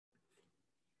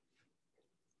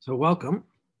So welcome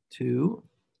to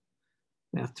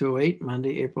Math 208,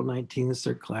 Monday, April 19th is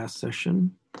our class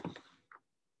session.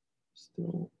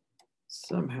 Still,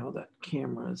 somehow that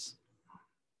camera's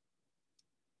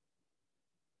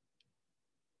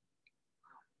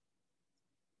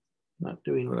not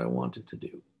doing what I wanted to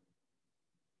do.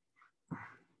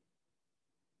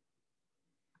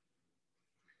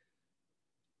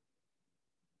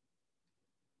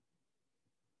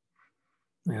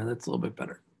 Yeah, that's a little bit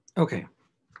better. Okay.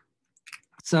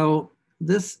 So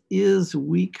this is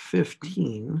week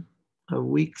 15 of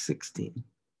week 16.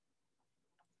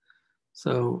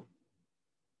 So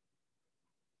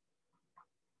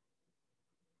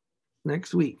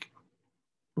next week,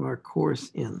 our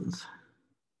course ends.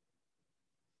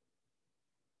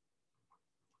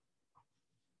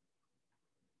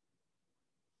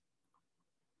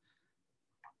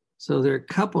 So there are a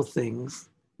couple things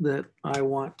that I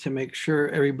want to make sure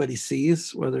everybody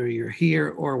sees, whether you're here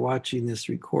or watching this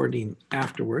recording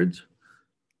afterwards.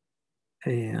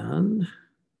 And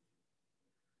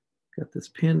got this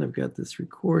pinned, I've got this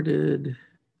recorded,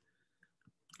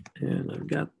 and I've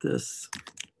got this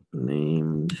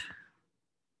named.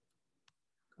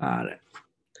 Got it.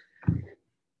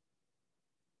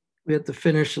 We have to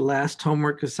finish the last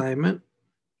homework assignment,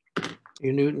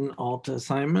 your Newton Alta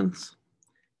assignments,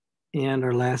 and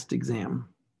our last exam.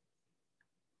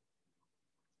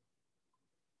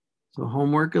 So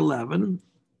homework 11,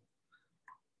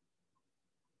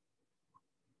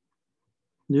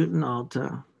 Newton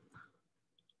Alta,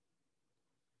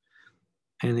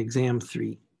 and exam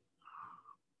 3.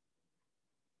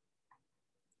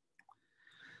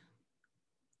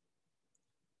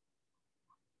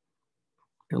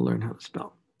 You'll learn how to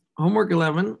spell. Homework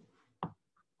 11,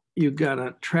 you've got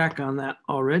a track on that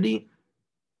already.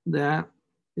 That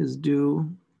is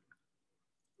due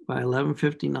by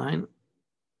 11:59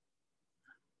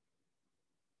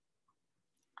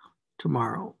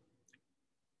 tomorrow.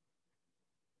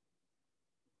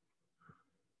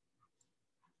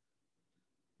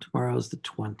 Tomorrow is the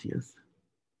 20th.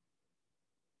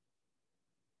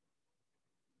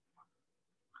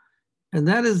 And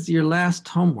that is your last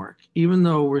homework. Even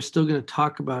though we're still going to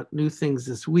talk about new things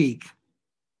this week,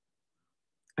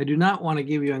 I do not want to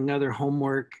give you another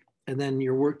homework and then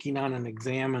you're working on an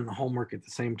exam and homework at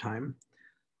the same time.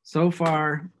 So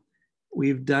far,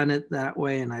 we've done it that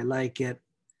way, and I like it,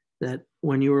 that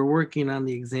when you were working on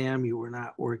the exam, you were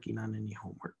not working on any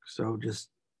homework. So just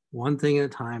one thing at a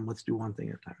time. Let's do one thing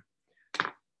at a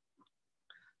time.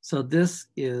 So this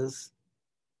is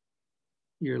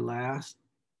your last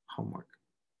homework,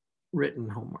 written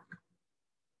homework.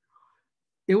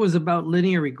 It was about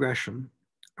linear regression.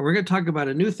 And we're going to talk about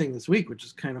a new thing this week, which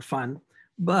is kind of fun,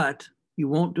 but you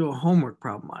won't do a homework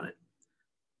problem on it.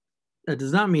 That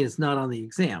does not mean it's not on the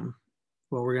exam.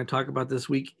 What we're going to talk about this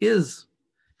week is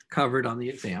covered on the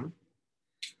exam,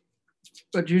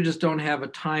 but you just don't have a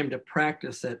time to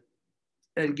practice it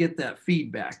and get that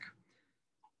feedback.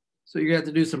 So you're going to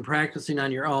have to do some practicing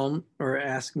on your own or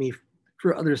ask me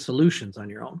for other solutions on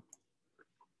your own.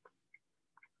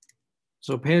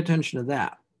 So pay attention to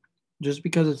that. Just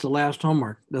because it's the last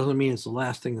homework doesn't mean it's the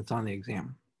last thing that's on the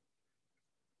exam.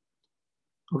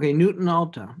 Okay, Newton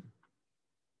Alta.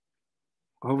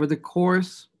 Over the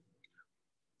course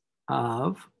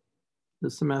of the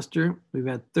semester, we've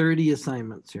had 30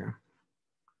 assignments here.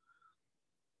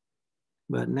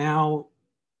 But now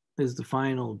is the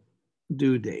final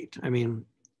due date. I mean,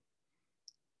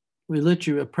 we let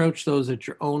you approach those at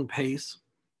your own pace.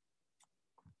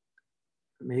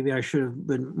 Maybe I should have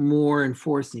been more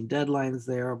enforcing deadlines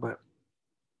there, but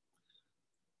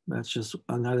that's just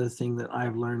another thing that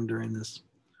I've learned during this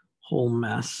whole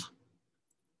mess.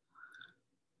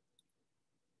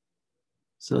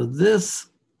 So this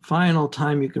final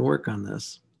time you can work on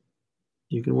this,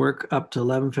 you can work up to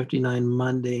 11:59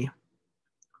 Monday,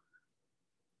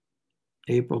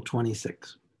 April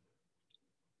 26th.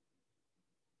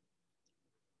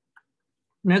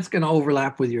 And that's going to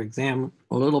overlap with your exam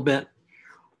a little bit.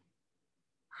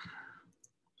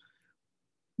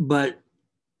 But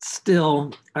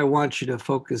still, I want you to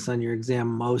focus on your exam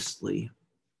mostly,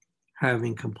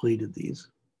 having completed these.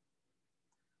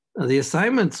 Now, the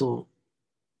assignments will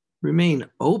remain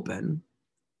open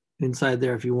inside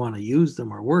there if you want to use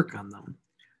them or work on them.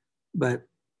 But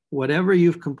whatever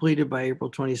you've completed by April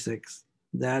 26th,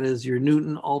 that is your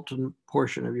Newton Alta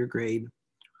portion of your grade.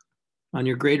 On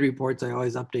your grade reports, I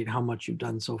always update how much you've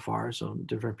done so far. So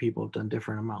different people have done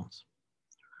different amounts.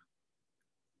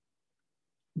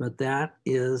 But that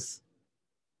is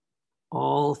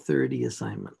all 30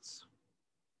 assignments.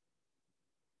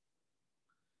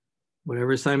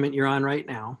 Whatever assignment you're on right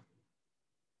now,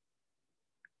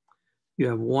 You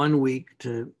have 1 week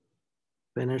to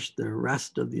finish the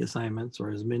rest of the assignments, or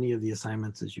as many of the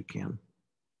assignments as you can.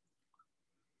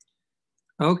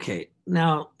 Okay,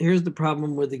 now here's the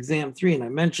problem with exam 3, and I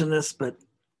mentioned this, but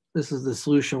this is the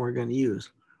solution we're going to use.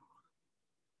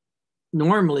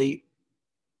 Normally,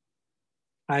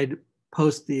 I'd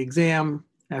post the exam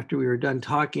after we were done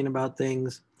talking about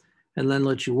things and then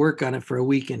let you work on it for a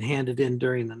week and hand it in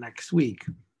during the next week.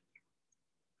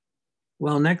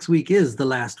 Well, next week is the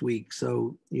last week,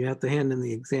 so you have to hand in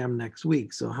the exam next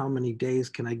week. So how many days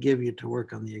can I give you to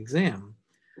work on the exam?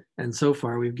 And so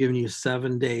far, we've given you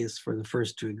 7 days for the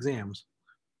first 2 exams.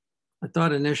 I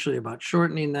thought initially about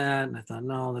shortening that, and I thought,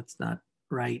 no, that's not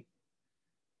right.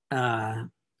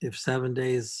 If 7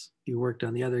 days you worked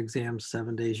on the other exams,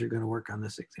 7 days you're going to work on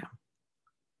this exam.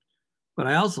 But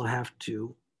I also have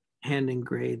to hand in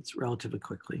grades relatively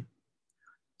quickly.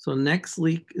 So next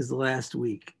week is the last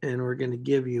week, and we're going to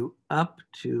give you up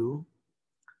to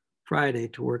Friday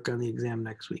to work on the exam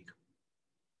next week.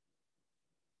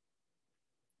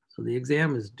 So the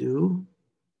exam is due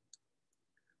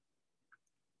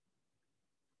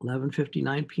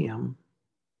 11:59 p.m.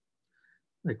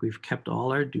 Like we've kept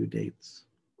all our due dates,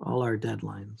 all our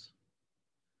deadlines.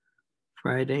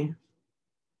 Friday,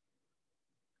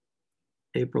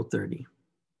 April 30.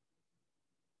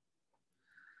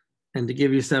 And to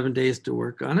give you 7 days to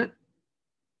work on it,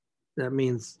 that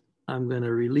means I'm going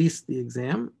to release the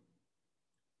exam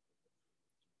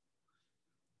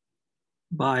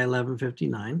by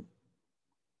 11:59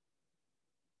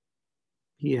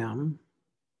 p.m.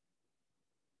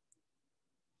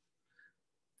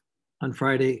 on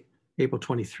Friday, April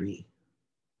 23.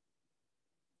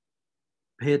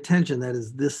 Pay attention, that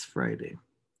is this Friday.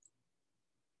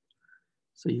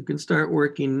 So you can start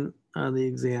working on the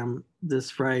exam this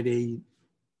Friday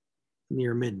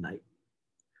near midnight.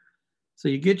 So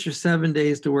you get your 7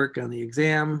 days to work on the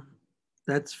exam.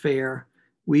 That's fair.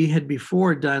 We had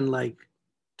before done like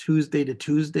Tuesday to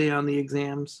Tuesday on the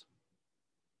exams.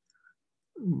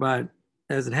 But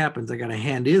as it happens, I got to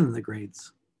hand in the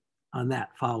grades on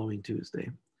that following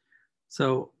Tuesday.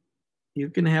 So you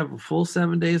can have a full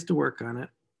 7 days to work on it,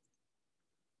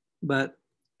 but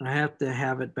I have to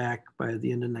have it back by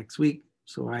the end of next week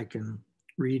so I can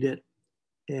read it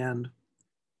and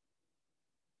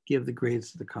give the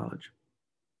grades to the college.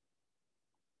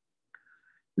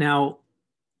 Now,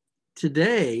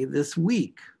 today, this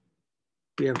week,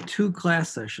 we have 2 class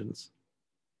sessions.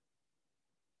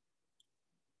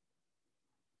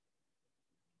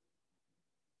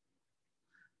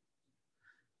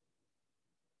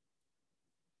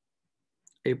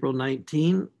 April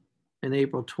 19 and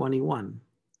April 21.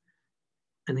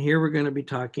 And here we're going to be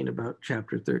talking about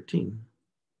chapter 13,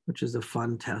 which is a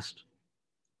fun test.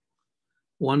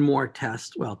 1 more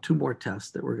test, well, 2 more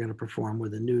tests that we're going to perform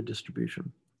with a new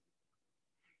distribution.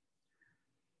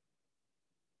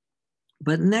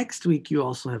 But next week, you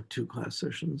also have 2 class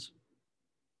sessions.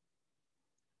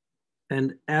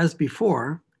 And as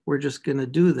before, we're just going to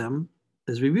do them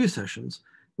as review sessions.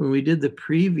 When we did the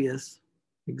previous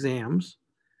exams,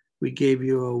 we gave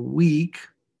you a week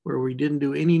where we didn't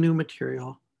do any new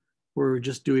material, where we're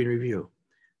just doing review.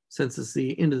 Since it's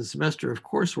the end of the semester, of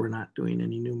course, we're not doing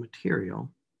any new material.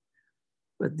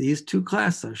 But these 2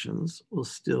 class sessions will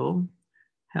still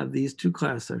have these 2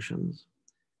 class sessions,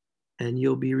 and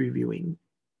you'll be reviewing.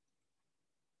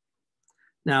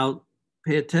 Now,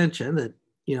 pay attention that,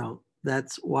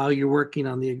 that's while you're working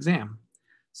on the exam.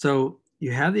 So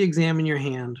you have the exam in your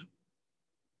hand,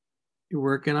 you're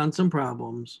working on some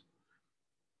problems.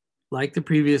 Like the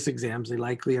previous exams, they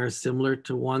likely are similar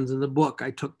to ones in the book. I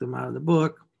took them out of the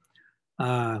book.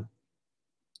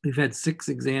 We've had 6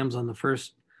 exams on the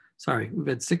first, we've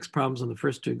had 6 problems on the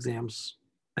first 2 exams.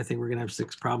 I think we're going to have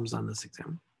 6 problems on this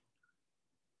exam.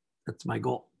 That's my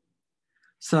goal.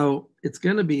 So it's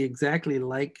going to be exactly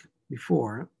like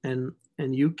before, and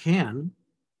you can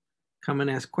come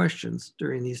and ask questions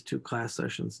during these 2 class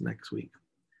sessions next week.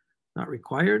 Not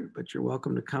required, but you're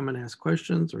welcome to come and ask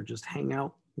questions or just hang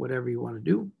out, whatever you want to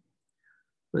do.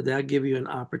 But that'll give you an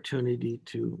opportunity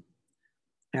to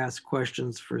ask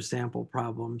questions for sample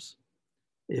problems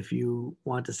if you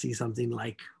want to see something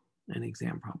like an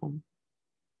exam problem.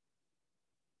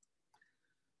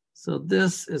 So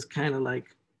this is kind of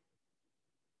like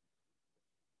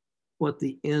what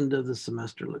the end of the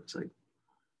semester looks like.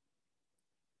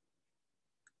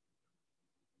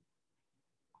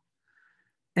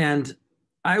 And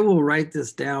I will write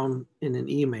this down in an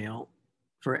email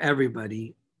for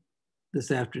everybody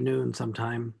this afternoon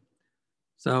sometime.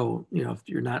 So, if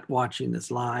you're not watching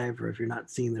this live or if you're not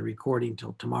seeing the recording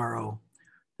till tomorrow,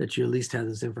 that you at least have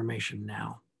this information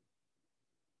now.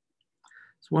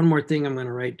 So one more thing I'm going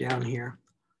to write down here,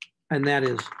 and that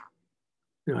is,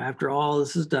 after all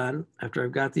this is done, after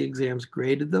I've got the exams,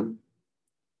 graded them,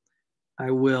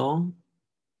 I will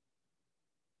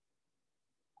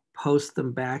post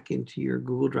them back into your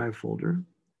Google Drive folder.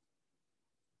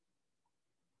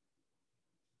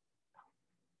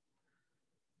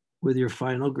 With your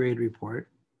final grade report.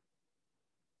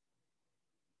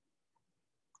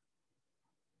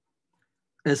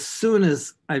 As soon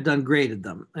as I've done graded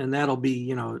them, and that'll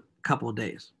be, a couple of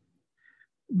days.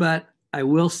 But I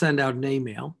will send out an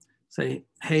email, say,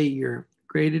 hey, your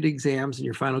graded exams and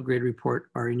your final grade report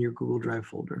are in your Google Drive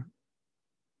folder.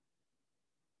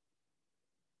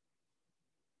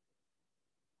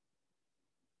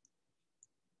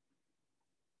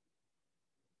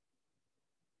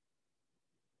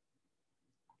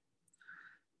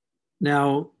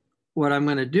 Now, what I'm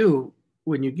going to do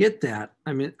when you get that,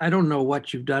 I don't know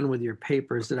what you've done with your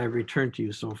papers that I've returned to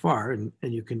you so far, and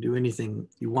you can do anything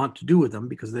you want to do with them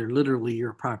because they're literally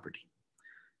your property.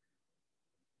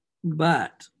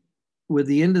 But with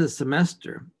the end of the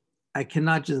semester, I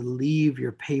cannot just leave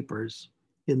your papers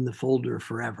in the folder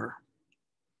forever.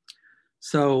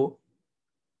 So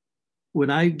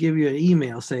when I give you an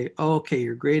email, say, oh, okay,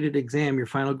 your graded exam, your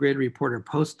final grade report are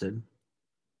posted,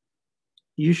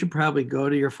 you should probably go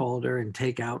to your folder and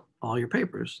take out all your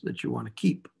papers that you want to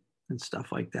keep and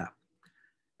stuff like that.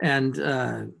 And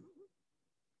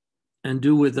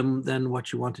do with them then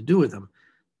what you want to do with them.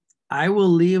 I will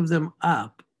leave them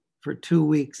up for 2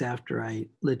 weeks after I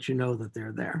let you know that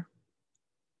they're there.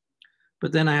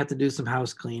 But then I have to do some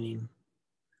house cleaning,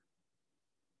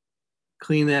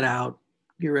 clean that out,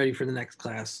 get ready for the next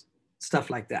class, stuff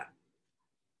like that.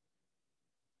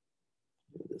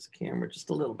 Move this camera just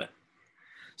a little bit.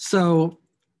 So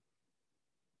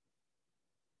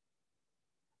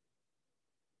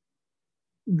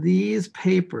these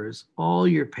papers, all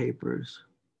your papers,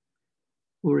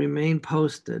 will remain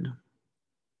posted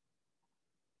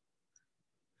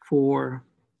for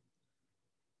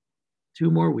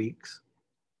 2 more weeks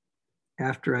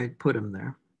after I put them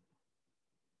there.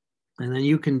 And then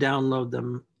you can download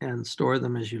them and store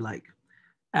them as you like.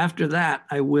 After that,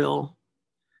 I will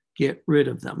get rid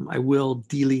of them. I will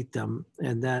delete them,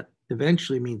 and that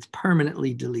eventually means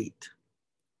permanently delete.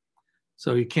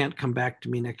 So you can't come back to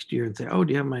me next year and say, oh,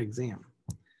 do you have my exam?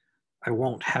 I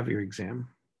won't have your exam.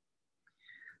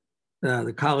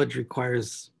 The college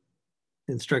requires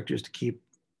instructors to keep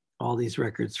all these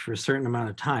records for a certain amount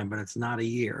of time, but it's not a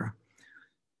year.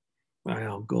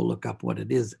 I'll go look up what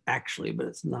it is actually, but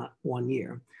it's not 1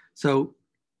 year. So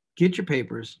get your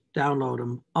papers, download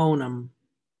them, own them,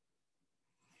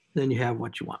 then you have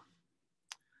what you want.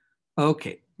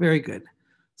 Okay, very good.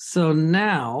 So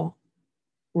now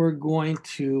we're going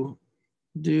to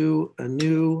do a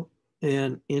new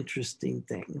and interesting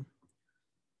thing.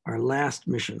 Our last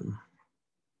mission.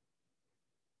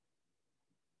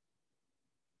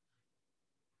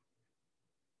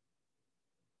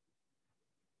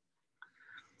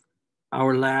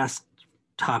 Our last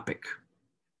topic.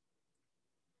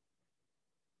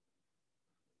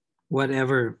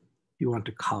 Whatever you want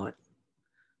to call it.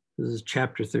 This is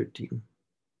chapter 13.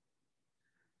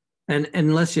 And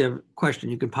unless you have a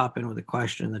question, you can pop in with a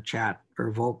question in the chat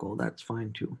or vocal, that's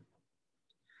fine too.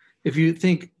 If you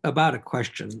think about a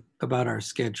question about our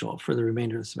schedule for the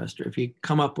remainder of the semester, if you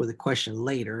come up with a question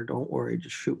later, don't worry,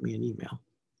 just shoot me an email.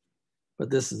 But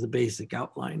this is the basic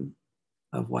outline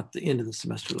of what the end of the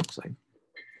semester looks like.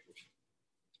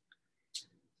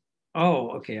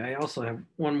 Oh, okay, I also have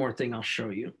one more thing I'll show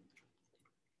you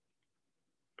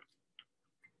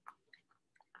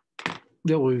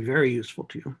that will be very useful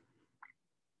to you.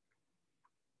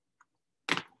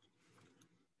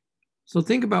 So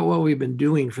think about what we've been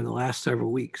doing for the last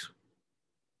several weeks.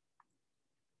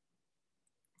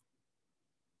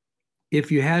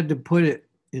 If you had to put it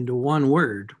into one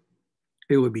word,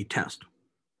 it would be test.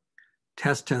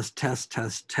 Test, test, test,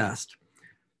 test, test.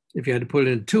 If you had to put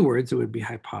it in 2 words, it would be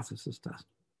hypothesis test.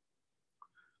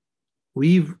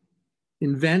 We've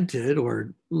invented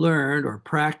or learned or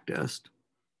practiced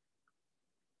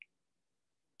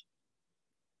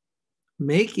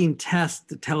making tests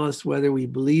to tell us whether we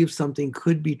believe something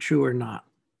could be true or not.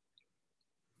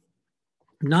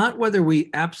 Not whether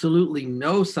we absolutely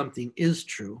know something is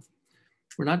true.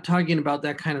 We're not talking about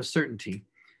that kind of certainty.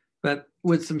 But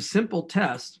with some simple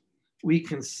tests, we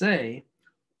can say,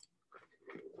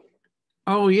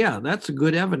 oh yeah, that's a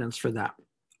good evidence for that.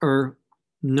 Or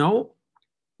no,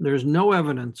 there's no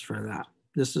evidence for that.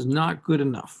 This is not good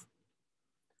enough.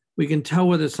 We can tell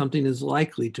whether something is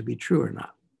likely to be true or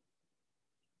not.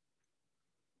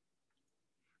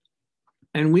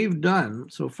 And we've done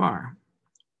so far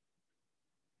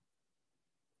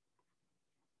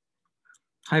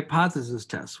hypothesis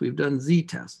tests. We've done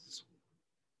z-tests,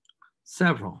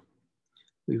 several.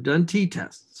 We've done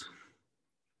t-tests.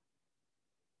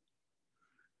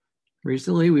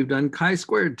 Recently, we've done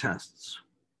chi-squared tests.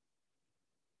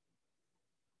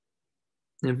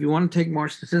 And if you want to take more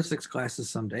statistics classes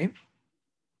someday,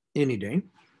 any day,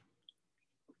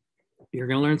 you're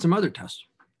going to learn some other tests.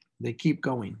 They keep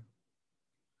going.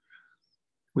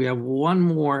 We have one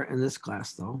more in this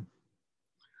class, though.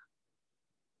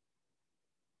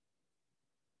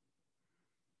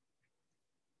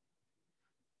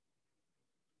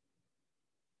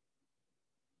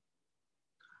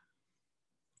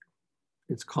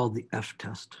 It's called the F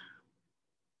test.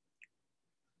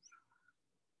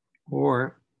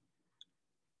 Or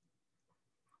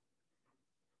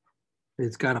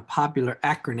it's got a popular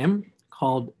acronym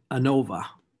called ANOVA.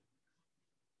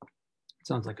 It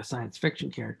sounds like a science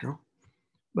fiction character,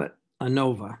 but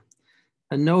ANOVA.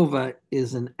 ANOVA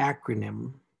is an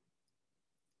acronym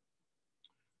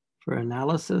for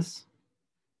analysis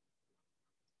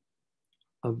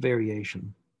of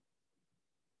variation.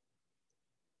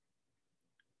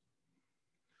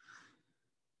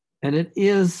 And it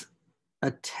is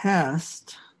a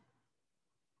test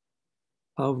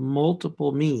of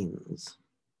multiple means.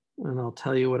 And I'll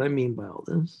tell you what I mean by all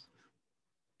this.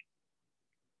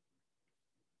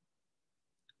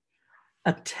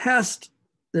 A test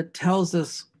that tells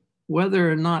us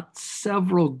whether or not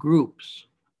several groups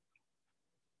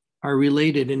are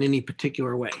related in any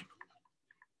particular way.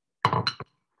 My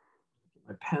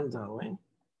pen's out of the way.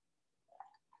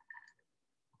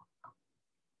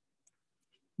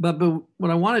 But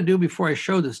what I want to do before I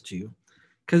show this to you,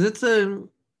 because it's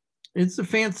the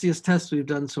fanciest test we've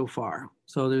done so far.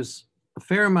 So there's a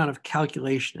fair amount of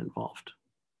calculation involved.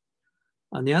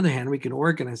 On the other hand, we can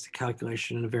organize the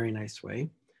calculation in a very nice way,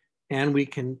 and we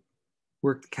can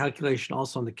work the calculation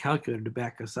also on the calculator to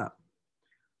back us up.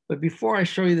 But before I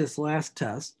show you this last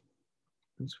test,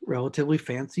 it's a relatively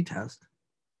fancy test.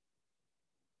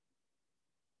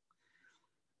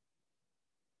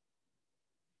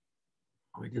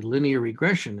 We did linear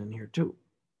regression in here too.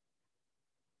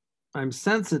 I'm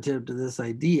sensitive to this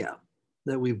idea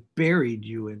that we've buried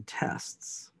you in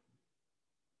tests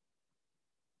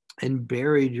and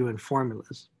buried you in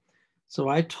formulas. So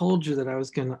I told you that I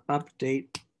was going to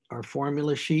update our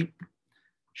formula sheet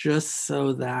just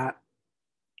so that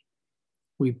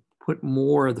we put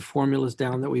more of the formulas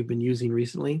down that we've been using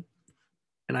recently.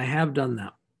 And I have done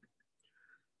that.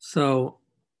 So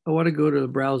I want to go to the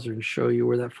browser and show you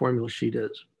where that formula sheet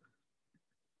is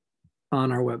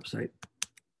on our website.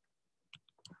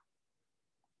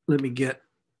 Let me get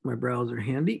my browser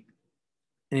handy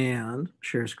and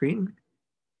share screen.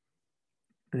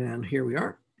 And here we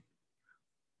are.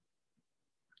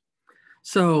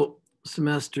 So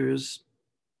semesters,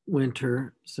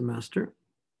 winter semester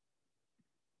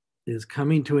is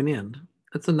coming to an end.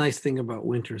 That's a nice thing about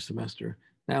winter semester.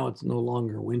 Now it's no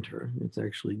longer winter. It's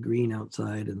actually green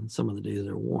outside and some of the days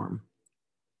are warm.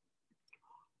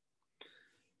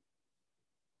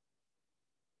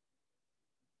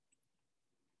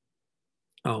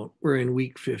 Oh, we're in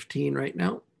week 15 right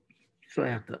now. So I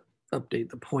have to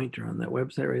update the pointer on that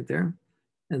website right there.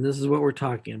 And this is what we're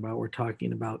talking about. We're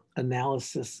talking about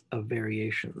analysis of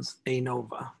variations,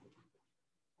 ANOVA.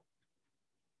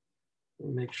 Let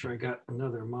me make sure I got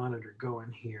another monitor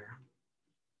going here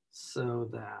so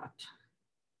that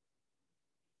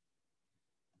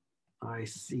I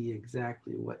see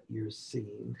exactly what you're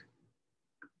seeing.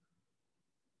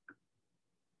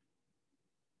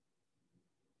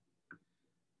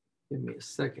 Give me a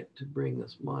second to bring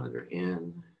this monitor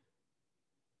in.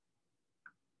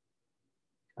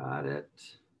 Got it.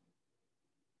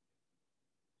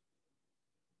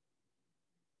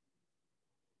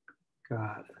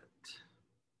 Got it.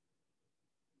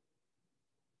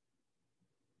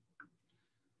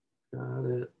 Got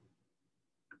it.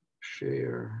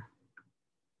 Share.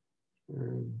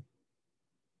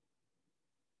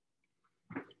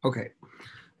 Okay.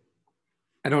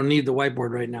 I don't need the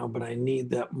whiteboard right now, but I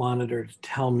need that monitor to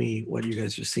tell me what you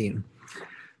guys are seeing.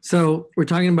 So we're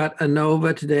talking about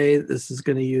ANOVA today. This is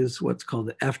going to use what's called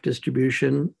the F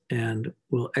distribution, and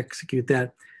we'll execute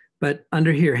that. But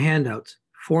under here, handouts,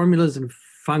 formulas and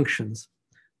functions,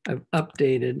 I've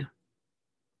updated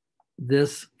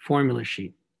this formula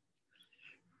sheet.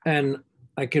 And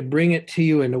I could bring it to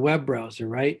you in a web browser,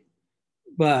 right?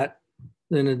 But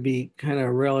then it'd be kind of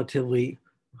relatively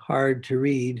hard to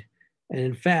read. And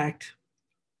in fact,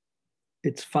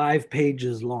 it's 5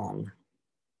 pages long.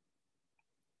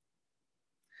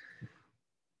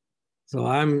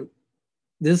 So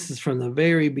this is from the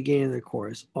very beginning of the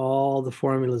course, all the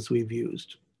formulas we've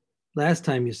used. Last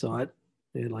time you saw it,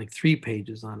 it had like 3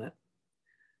 pages on it.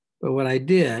 But what I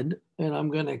did, and I'm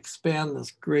going to expand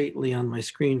this greatly on my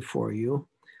screen for you,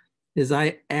 is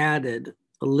I added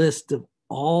a list of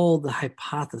all the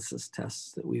hypothesis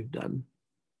tests that we've done,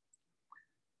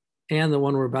 and the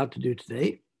one we're about to do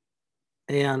today,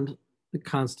 and the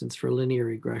constants for linear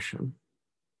regression.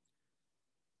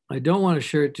 I don't want to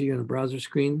share it to you on a browser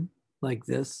screen like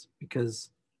this because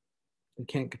I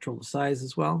can't control the size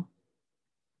as well.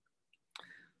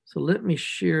 So let me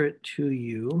share it to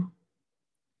you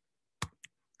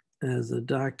as a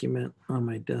document on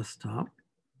my desktop.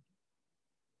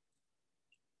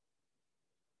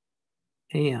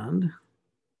 And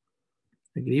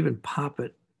I can even pop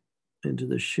it into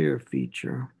the share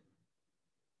feature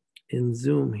in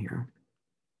Zoom here,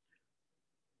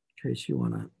 in case you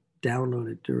want to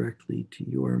download it directly to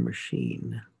your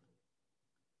machine.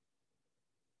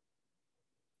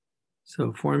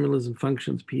 So formulas and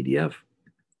functions PDF.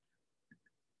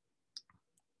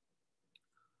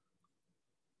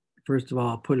 First of all,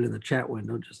 I'll put it in the chat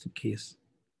window just in case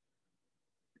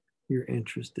you're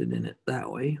interested in it that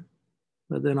way.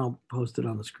 But then I'll post it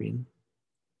on the screen.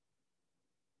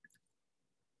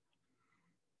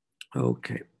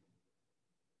 Okay.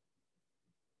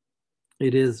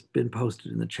 It has been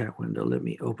posted in the chat window. Let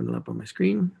me open it up on my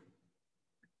screen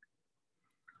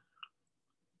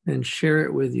and share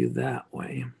it with you that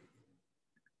way.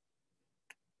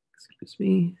 Excuse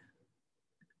me.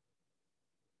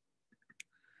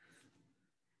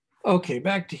 Okay,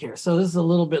 back to here. So this is a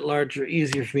little bit larger,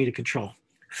 easier for me to control.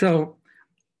 So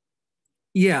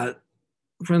yeah,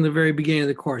 from the very beginning of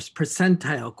the course,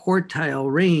 percentile,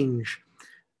 quartile, range,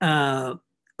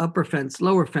 upper fence,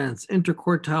 lower fence,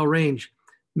 interquartile range,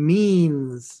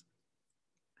 means,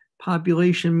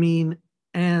 population mean,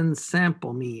 and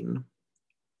sample mean,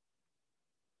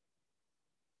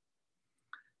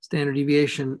 standard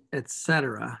deviation,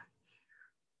 etc.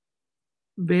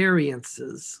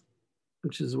 Variances,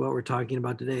 which is what we're talking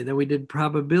about today. Then we did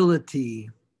probability.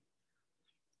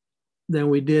 Then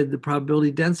we did the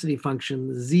probability density function,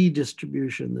 the Z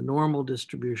distribution, the normal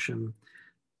distribution,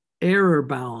 error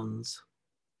bounds,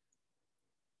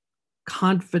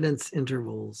 confidence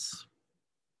intervals.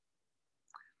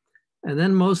 And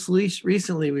then most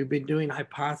recently, we've been doing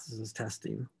hypothesis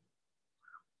testing.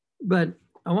 But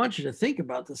I want you to think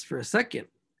about this for a second,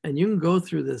 and you can go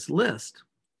through this list.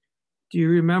 Do you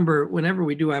remember whenever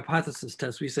we do hypothesis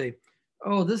tests, we say,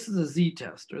 oh, this is a Z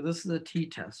test, or this is a T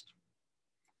test.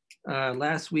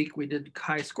 Last week, we did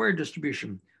chi-squared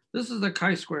distribution. This is the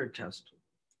chi-squared test.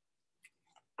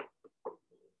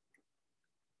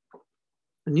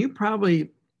 And you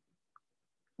probably,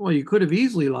 well, you could have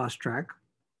easily lost track.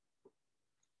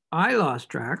 I lost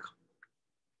track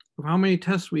of how many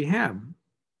tests we have.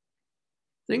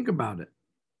 Think about it.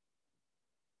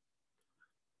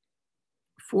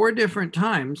 4 different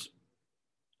times,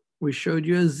 we showed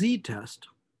you a Z test.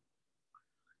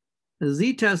 A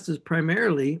Z test is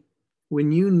primarily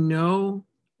when you know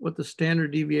what the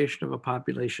standard deviation of a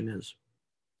population is.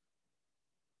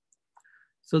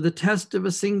 So the test of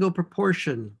a single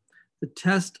proportion, the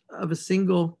test of a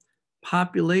single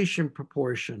population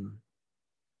proportion,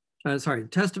 the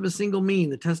test of a single mean,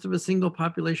 the test of a single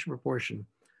population proportion,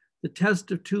 the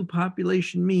test of 2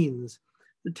 population means,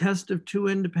 the test of 2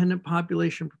 independent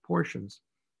population proportions.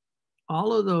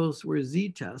 All of those were Z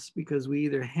tests because we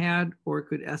either had or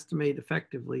could estimate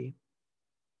effectively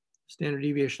standard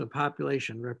deviation of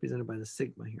population represented by the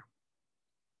sigma here.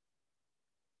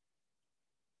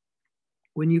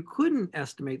 When you couldn't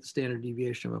estimate the standard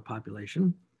deviation of a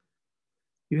population,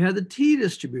 you had the T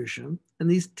distribution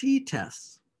and these T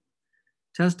tests.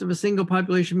 Test of a single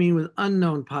population mean with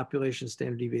unknown population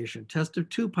standard deviation. Test of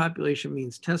 2 population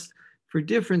means. Test for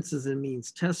differences in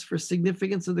means. Test for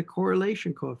significance of the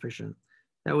correlation coefficient.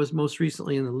 That was most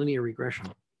recently in the linear regression.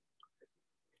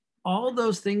 All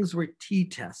those things were T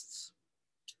tests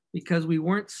because we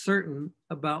weren't certain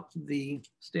about the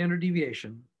standard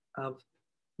deviation of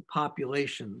the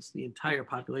populations, the entire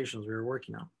populations we were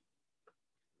working on.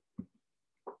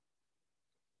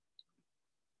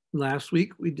 Last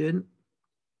week we did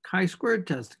chi-squared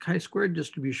test, chi-squared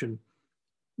distribution,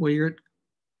 where you're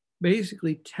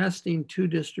basically testing 2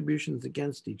 distributions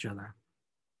against each other.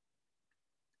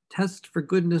 Test for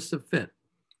goodness of fit.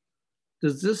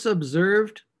 Does this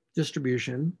observed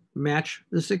distribution match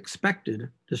this expected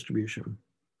distribution?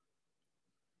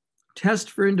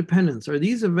 Test for independence. Are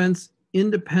these events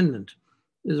independent?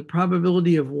 Is a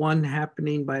probability of one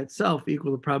happening by itself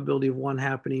equal to the probability of one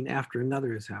happening after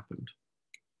another has happened?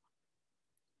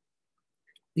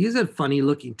 These are funny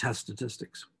looking test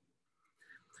statistics.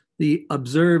 the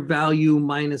observed value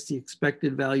minus the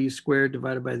expected value squared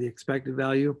divided by the expected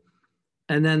value.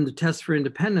 And then the test for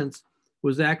independence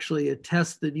was actually a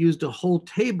test that used a whole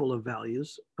table of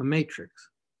values, a matrix.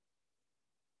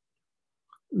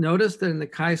 Notice that in the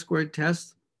chi-squared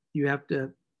test, you have to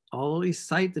always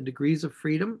cite the degrees of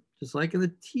freedom. Just like in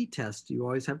the t-test, you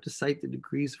always have to cite the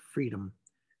degrees of freedom.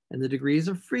 And the degrees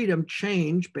of freedom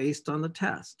change based on the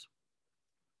test.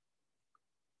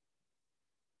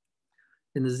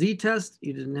 In the z-test,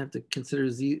 you didn't have to consider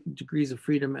degrees of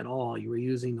freedom at all. You were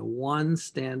using the one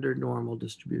standard normal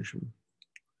distribution.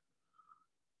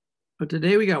 But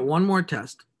today we got one more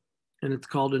test, and it's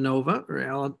called ANOVA,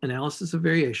 or analysis of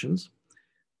variations.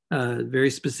 Very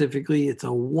specifically, it's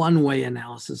a one-way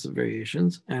analysis of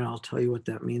variations, and I'll tell you what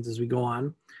that means as we go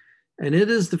on. And it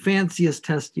is the fanciest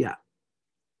test yet.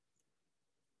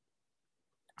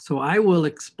 So I will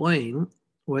explain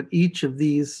what each of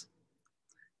these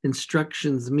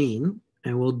instructions mean,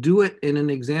 and we'll do it in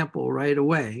an example right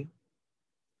away.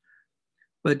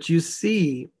 But you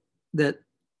see that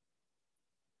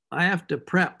I have to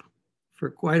prep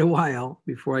for quite a while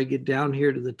before I get down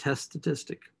here to the test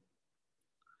statistic.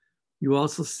 You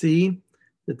also see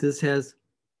that this has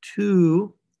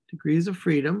 2 degrees of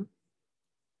freedom.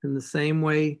 In the same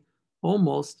way,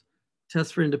 almost,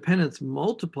 test for independence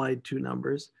multiplied 2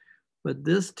 numbers, but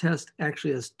this test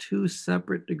actually has 2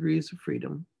 separate degrees of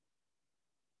freedom.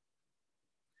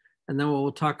 And then what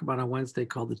we'll talk about on Wednesday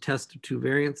called the test of 2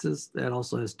 variances, that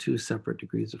also has 2 separate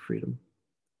degrees of freedom.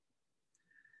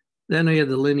 Then we have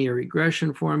the linear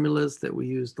regression formulas that we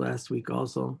used last week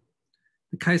also.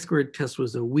 The chi-squared test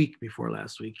was a week before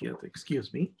last week. You have to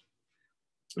excuse me.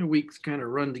 The weeks kind of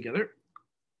run together.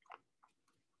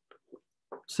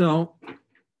 So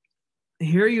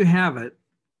here you have it.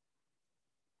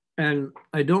 And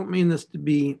I don't mean this to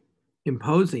be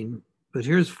imposing, but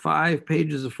here's 5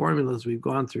 pages of formulas we've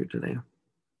gone through today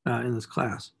in this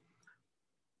class.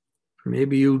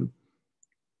 Maybe you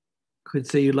could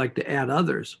say you'd like to add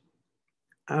others.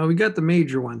 We got the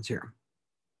major ones here.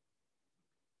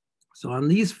 So on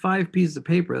these 5 pieces of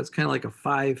paper, that's kind of like a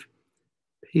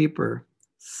 5-paper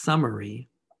summary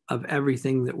of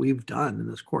everything that we've done in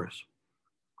this course.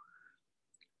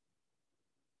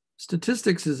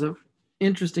 Statistics is an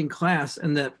interesting class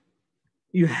in that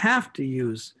you have to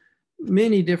use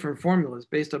many different formulas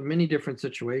based on many different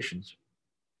situations.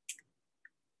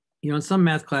 You know, in some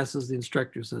math classes, the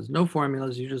instructor says, no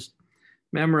formulas, you just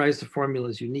memorize the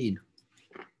formulas you need.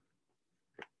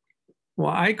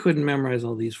 Well, I couldn't memorize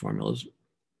all these formulas.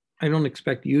 I don't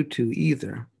expect you to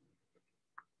either.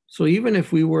 So even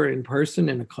if we were in person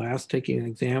in a class taking an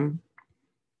exam,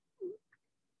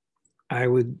 I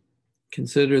would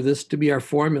consider this to be our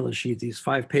formula sheet, these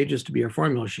 5 pages to be our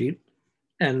formula sheet,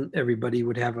 and everybody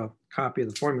would have a copy of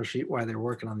the formula sheet while they're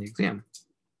working on the exam.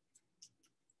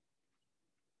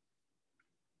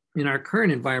 In our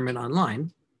current environment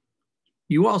online,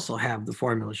 you also have the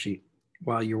formula sheet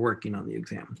while you're working on the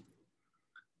exam,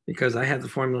 because I have the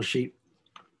formula sheet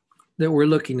that we're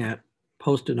looking at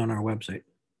posted on our website.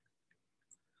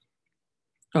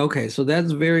 Okay, so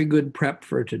that's very good prep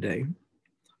for today.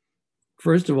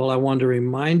 First of all, I want to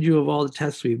remind you of all the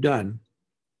tests we've done,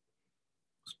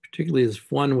 particularly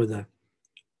this one with a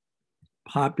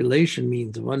population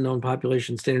means of unknown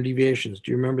population standard deviations.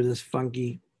 Do you remember this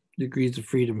funky degrees of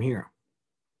freedom here?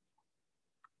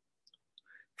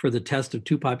 For the test of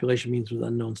 2 population means with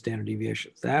unknown standard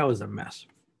deviations. That was a mess.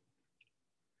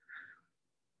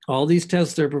 All these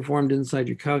tests are performed inside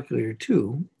your calculator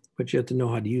too, but you have to know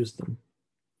how to use them.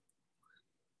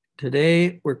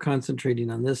 Today, we're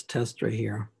concentrating on this test right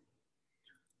here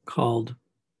called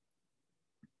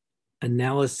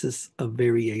analysis of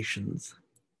variations,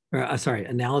 or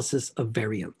analysis of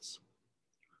variance.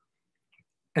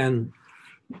 And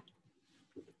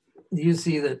you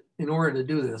see that in order to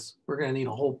do this, we're going to need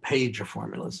a whole page of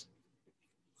formulas.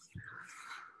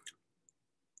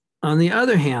 On the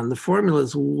other hand, the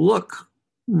formulas look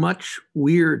much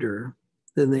weirder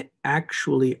than they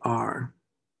actually are.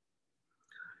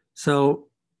 So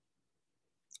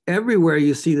everywhere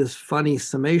you see this funny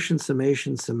summation,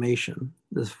 summation, summation,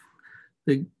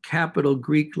 the capital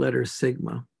Greek letter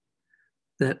sigma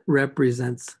that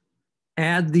represents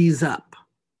add these up.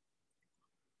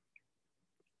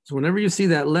 So whenever you see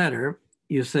that letter,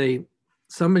 you say,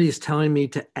 somebody's telling me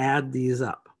to add these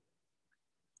up.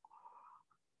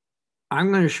 I'm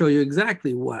going to show you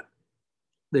exactly what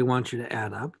they want you to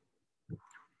add up.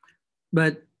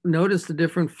 But notice the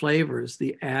different flavors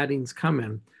the addings come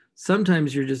in.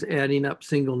 Sometimes you're just adding up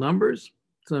single numbers.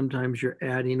 Sometimes you're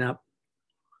adding up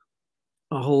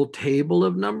a whole table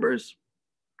of numbers.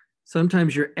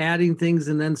 Sometimes you're adding things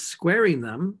and then squaring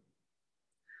them.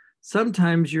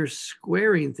 Sometimes you're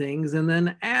squaring things and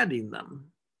then adding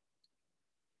them.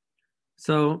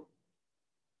 So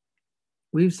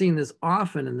we've seen this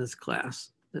often in this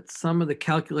class, that some of the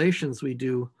calculations we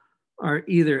do are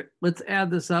either let's add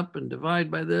this up and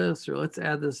divide by this, or let's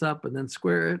add this up and then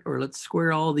square it, or let's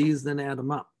square all these, then add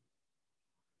them up.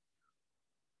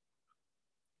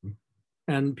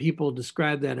 And people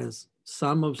describe that as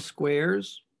sum of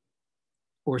squares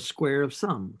or square of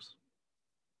sums.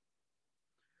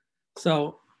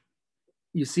 So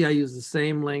you see I use the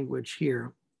same language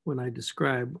here when I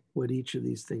describe what each of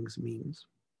these things means.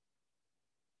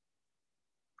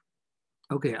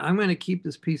 Okay, I'm going to keep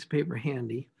this piece of paper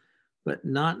handy, but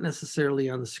not necessarily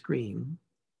on the screen.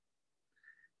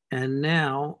 And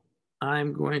now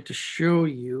I'm going to show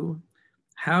you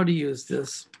how to use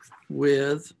this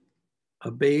with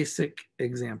a basic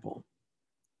example.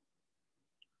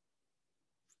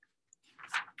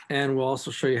 And we'll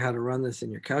also show you how to run this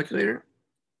in your calculator.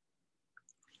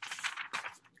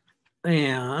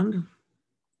 And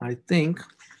I think,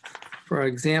 for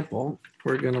example,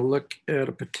 we're going to look at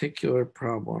a particular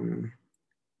problem.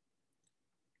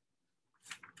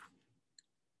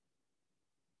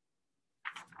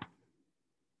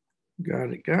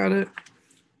 Got it, got it.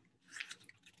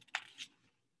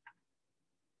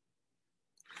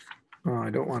 Oh,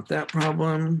 I don't want that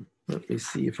problem. Let me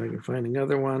see if I can find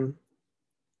another one.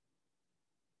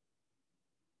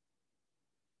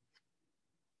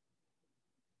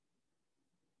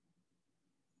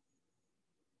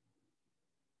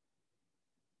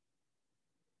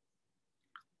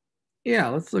 Yeah,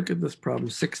 let's look at this problem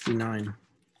 69.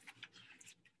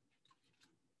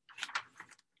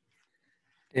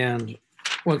 And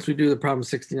once we do the problem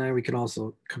 69, we can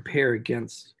also compare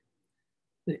against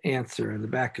the answer in the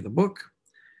back of the book.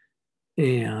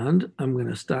 And I'm going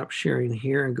to stop sharing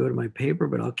here and go to my paper,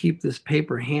 but I'll keep this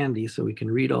paper handy so we can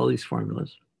read all these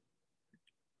formulas.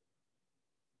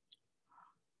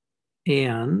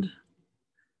 And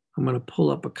I'm going to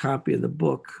pull up a copy of the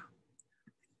book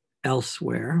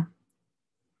elsewhere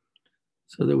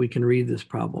so that we can read this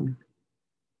problem.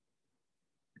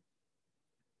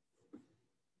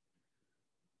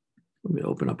 Let me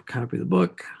open up a copy of the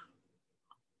book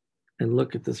and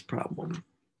look at this problem.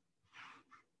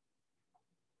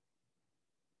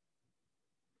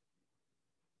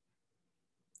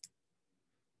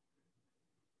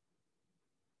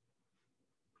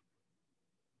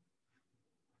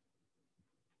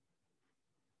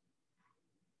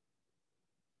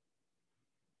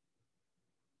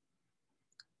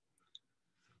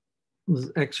 This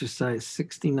is exercise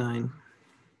 69.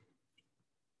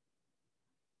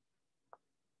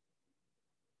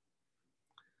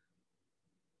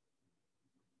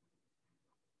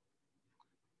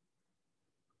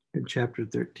 In chapter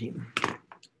 13. So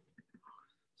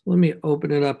let me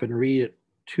open it up and read it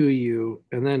to you.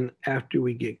 And then after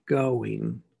we get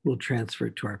going, we'll transfer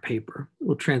it to our paper.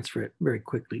 We'll transfer it very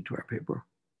quickly to our paper.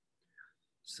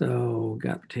 So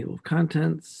got the table of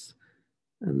contents.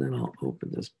 And then I'll open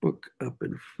this book up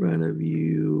in front of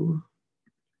you.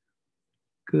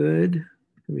 Good.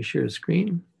 Let me share the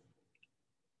screen.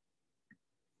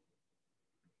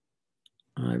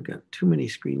 I've got too many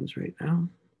screens right now.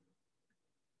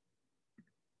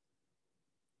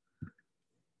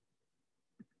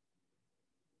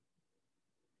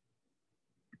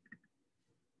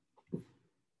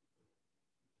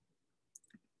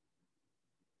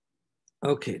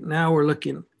 Okay, now we're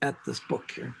looking at this book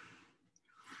here.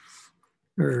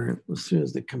 Or as soon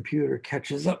as the computer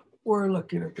catches up, we're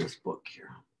looking at this book here.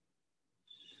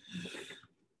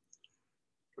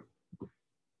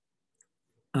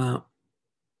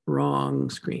 Wrong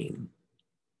screen.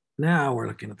 Now we're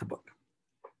looking at the book.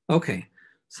 Okay,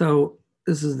 so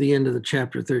this is the end of the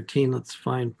chapter 13. Let's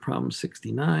find problem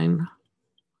 69.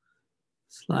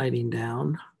 Sliding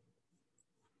down.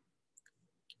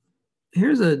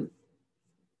 Here's a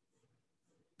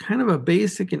kind of a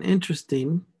basic and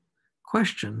interesting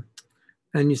question.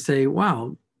 And you say,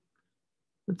 wow,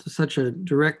 that's such a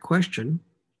direct question.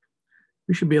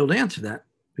 We should be able to answer that.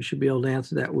 We should be able to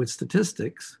answer that with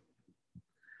statistics.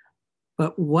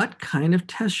 But what kind of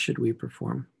test should we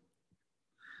perform?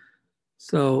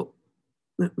 So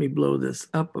let me blow this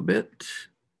up a bit.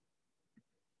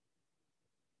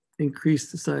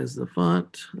 Increase the size of the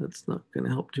font. That's not going to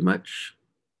help too much.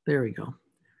 There we go.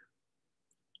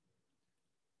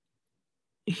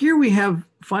 Here we have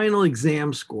final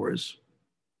exam scores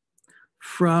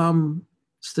from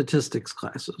statistics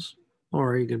classes,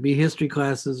 or it could be history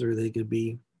classes, or they could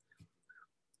be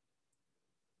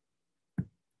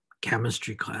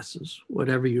chemistry classes,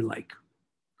 whatever you like.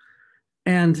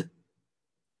 And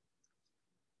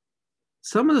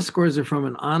some of the scores are from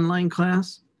an online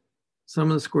class.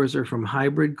 Some of the scores are from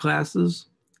hybrid classes.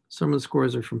 Some of the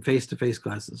scores are from face-to-face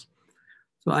classes.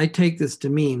 So I take this to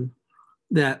mean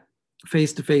that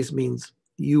face-to-face means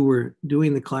you were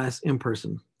doing the class in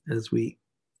person, as we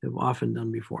have often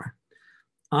done before.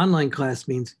 Online class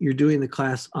means you're doing the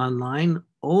class online,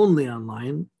 only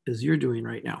online, as you're doing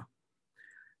right now.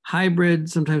 Hybrid,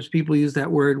 sometimes people use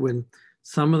that word when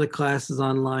some of the class is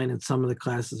online and some of the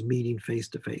class is meeting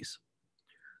face-to-face.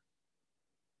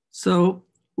 So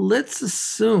let's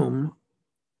assume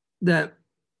that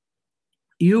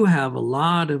you have a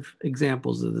lot of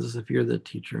examples of this if you're the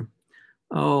teacher.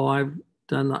 Oh, I've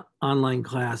done the online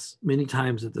class many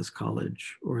times at this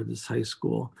college or this high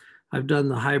school. I've done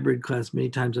the hybrid class many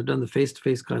times. I've done the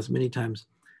face-to-face class many times.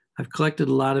 I've collected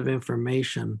a lot of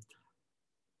information.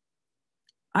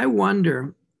 I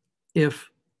wonder if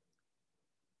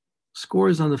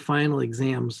scores on the final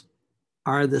exams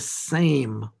are the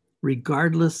same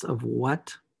regardless of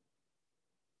what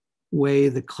way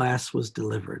the class was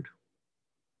delivered.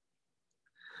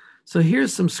 So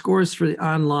here's some scores for the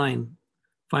online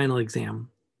final exam.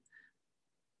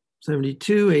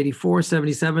 72, 84,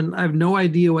 77. I have no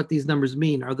idea what these numbers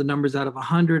mean. Are the numbers out of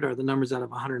 100? Are the numbers out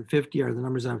of 150? Are the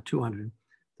numbers out of 200?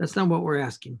 That's not what we're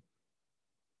asking.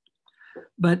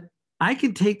 But I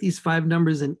can take these 5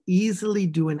 numbers and easily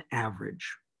do an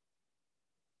average.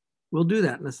 We'll do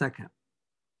that in a second.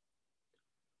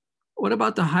 What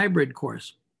about the hybrid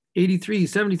course? 83,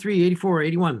 73, 84,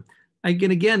 81. I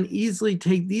can again easily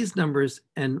take these numbers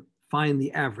and find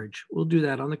the average. We'll do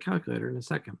that on the calculator in a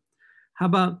second. How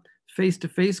about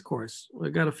face-to-face course?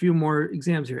 I've got a few more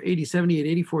exams here. 80, 78,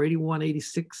 84, 81,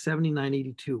 86, 79,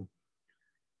 82.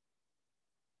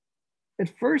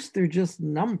 At first, they're just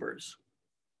numbers.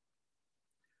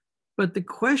 But the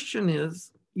question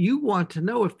is, you want to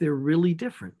know if they're really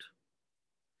different.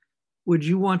 Would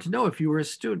you want to know if you were a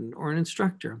student or an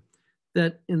instructor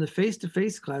that in the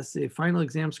face-to-face class, the final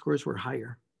exam scores were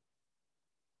higher?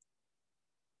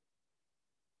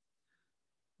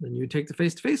 Then you take the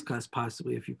face-to-face class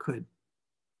possibly if you could.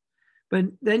 But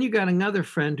then you got another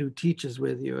friend who teaches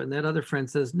with you and that other friend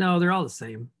says, no, they're all the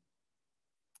same.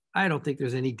 I don't think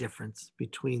there's any difference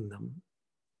between them.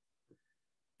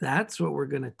 That's what we're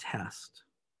going to test.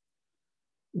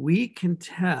 We can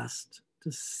test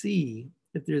to see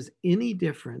if there's any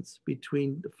difference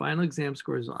between the final exam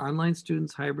scores of online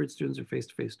students, hybrid students, or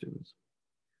face-to-face students.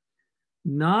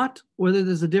 Not whether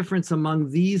there's a difference among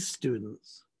these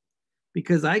students,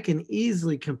 because I can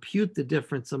easily compute the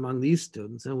difference among these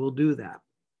students, and we'll do that.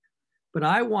 But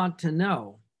I want to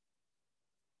know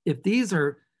if these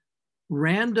are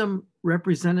random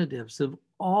representatives of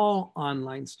all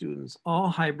online students, all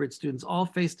hybrid students, all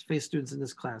face-to-face students in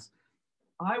this class.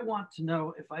 I want to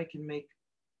know if I can make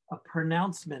a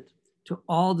pronouncement to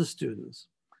all the students.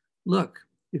 Look,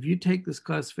 if you take this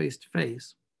class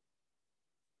face-to-face,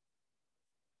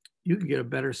 you could get a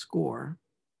better score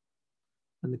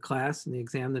in the class and the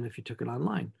exam than if you took it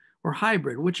online, or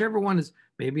hybrid, whichever one is,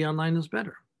 maybe online is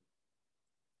better.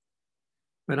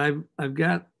 But I've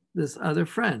got this other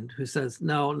friend who says,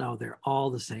 no, they're all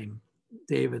the same.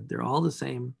 David, they're all the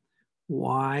same.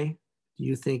 Why do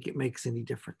you think it makes any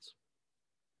difference?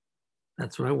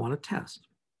 That's what I want to test.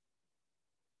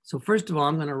 So first of all,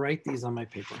 I'm going to write these on my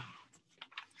paper.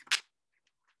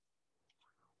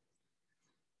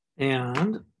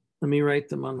 And let me write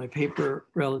them on my paper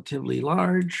relatively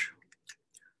large.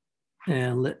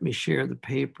 And let me share the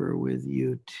paper with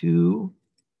you too.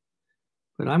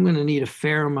 But I'm going to need a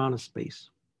fair amount of space.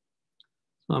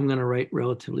 So I'm going to write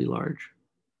relatively large.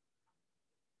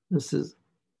 This is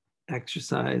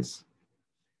exercise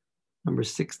number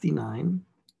 69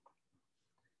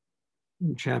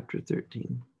 in chapter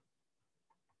 13.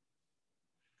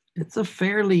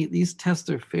 These tests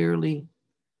are fairly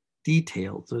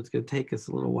detailed, so it's going to take us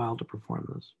a little while to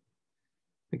perform this.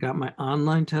 I got my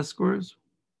online test scores.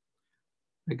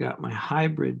 I got my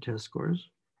hybrid test scores.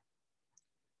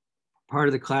 Part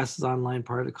of the class is online,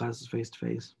 part of the class is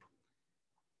face-to-face.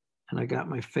 And I got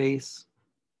my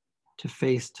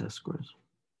face-to-face test scores.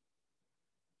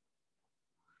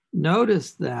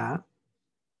 Notice that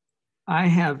I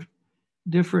have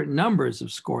different numbers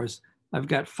of scores. I've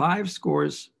got 5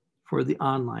 scores for the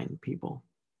online people.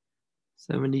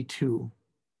 72,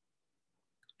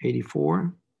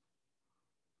 84,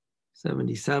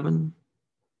 77,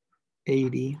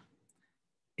 80,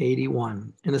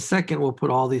 81. In a second, we'll put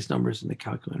all these numbers in the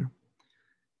calculator.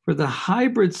 For the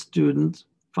hybrid student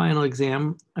final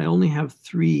exam, I only have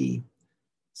 3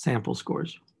 sample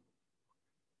scores.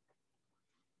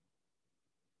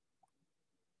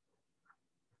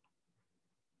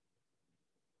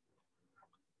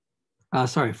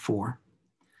 Sorry, 4.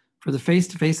 For the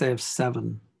face-to-face, I have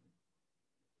 7.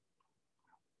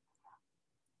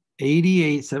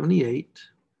 88, 78,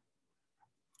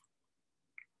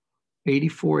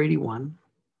 84, 81,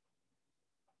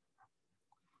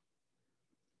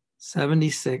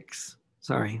 76,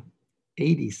 sorry,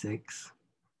 86,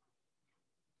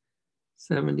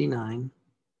 79,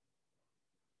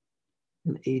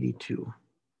 and 82.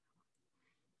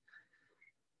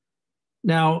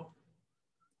 Now,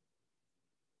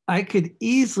 I could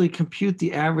easily compute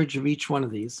the average of each one of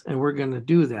these, and we're going to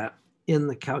do that in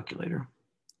the calculator.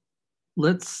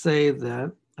 Let's say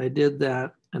that I did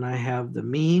that and I have the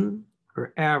mean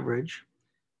or average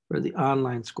for the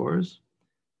online scores,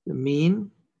 the mean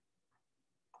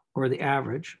or the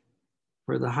average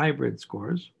for the hybrid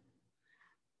scores,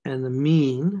 and the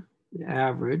mean, the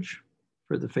average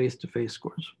for the face-to-face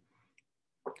scores.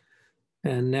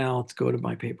 And now let's go to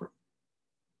my paper.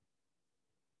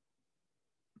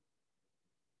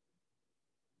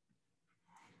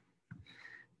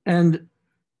 And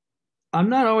I'm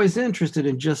not always interested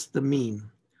in just the mean.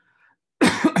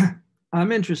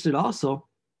 I'm interested also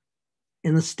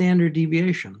in the standard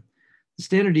deviation. The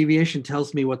standard deviation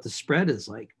tells me what the spread is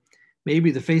like.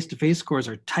 Maybe the face-to-face scores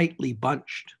are tightly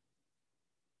bunched.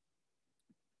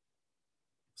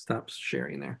 Stop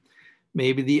sharing there.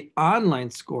 Maybe the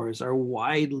online scores are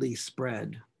widely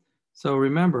spread. So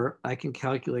remember, I can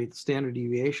calculate the standard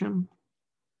deviation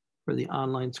for the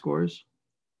online scores,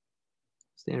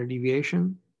 standard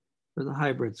deviation for the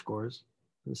hybrid scores,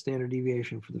 and the standard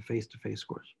deviation for the face-to-face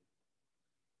scores.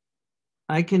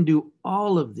 I can do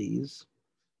all of these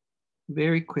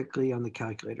very quickly on the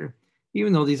calculator.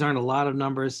 Even though these aren't a lot of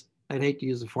numbers, I'd hate to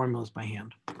use the formulas by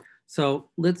hand. So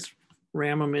let's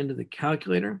ram them into the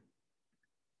calculator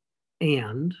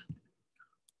and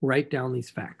write down these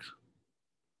facts.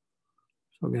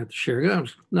 So I'm gonna have to share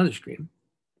another screen.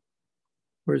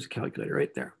 Where's the calculator?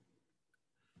 Right there.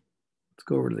 Let's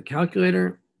go over to the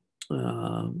calculator.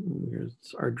 Here's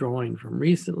our drawing from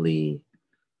recently.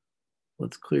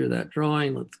 Let's clear that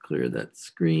drawing. Let's clear that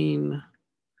screen.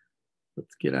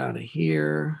 Let's get out of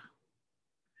here.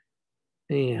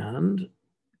 And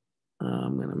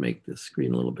I'm going to make this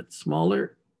screen a little bit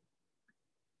smaller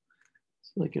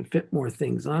so I can fit more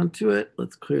things onto it.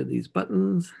 Let's clear these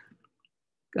buttons.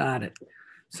 Got it.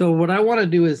 So what I want to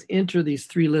do is enter these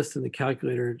 3 lists in the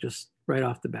calculator just right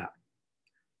off the bat.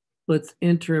 Let's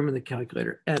enter them in the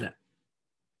calculator. Edit.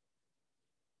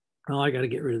 Oh, I got to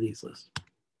get rid of these lists.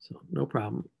 So no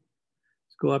problem.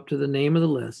 Let's go up to the name of the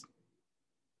list,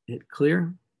 hit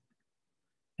clear,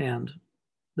 and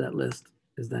that list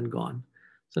is then gone.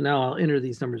 So now I'll enter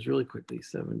these numbers really quickly.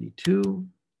 72,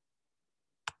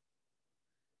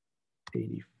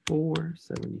 84,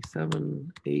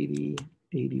 77, 80,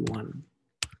 81.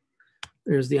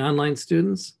 There's the online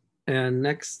students. And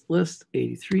next list,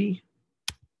 83,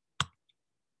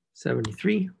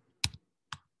 73,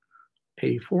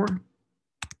 84,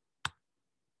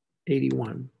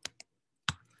 81.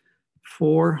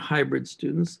 4 hybrid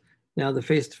students. Now the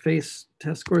face-to-face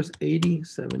test scores, 80,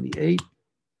 78,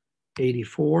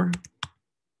 84,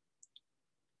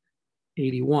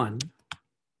 81,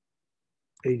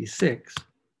 86,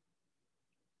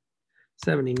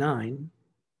 79,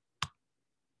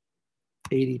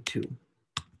 82.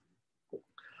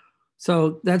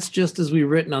 So that's just as we've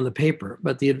written on the paper,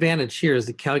 but the advantage here is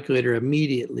the calculator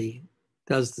immediately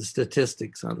does the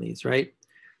statistics on these, right?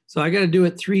 So I got to do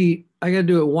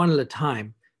it one at a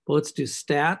time. But let's do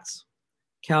stats,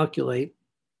 calculate,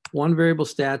 1 variable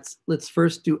stats. Let's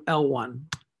first do L1.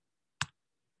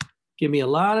 Give me a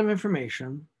lot of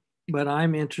information, but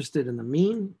I'm interested in the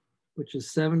mean, which is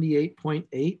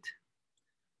 78.8,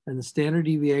 and the standard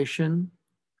deviation,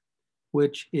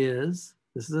 which is,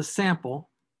 this is a sample,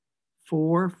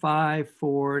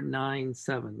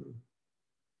 45497.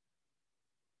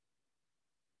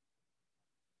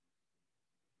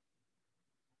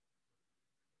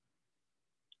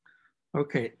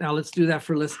 Okay, now let's do that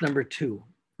for list number 2.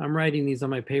 I'm writing these on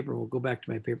my paper. We'll go back to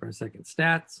my paper in a second.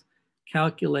 Stats,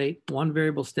 calculate, 1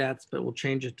 variable stats, but we'll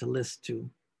change it to list 2.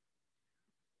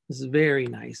 This is very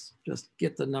nice. Just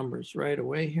get the numbers right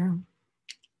away here.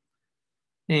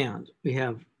 And we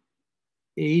have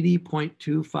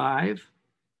 80.25.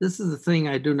 This is the thing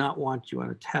I do not want you on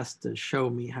a test to show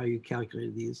me how you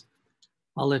calculated these.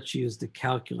 I'll let you use the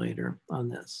calculator on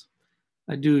this.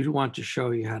 I do want to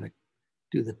show you how to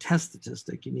do the test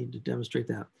statistic. You need to demonstrate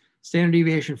that. Standard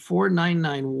deviation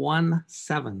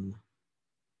 49917.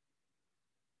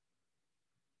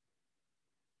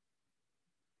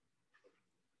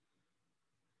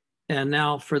 And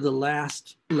now for the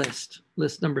last list,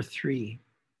 list number 3.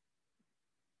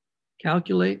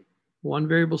 Calculate one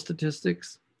variable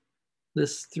statistics,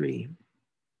 list 3.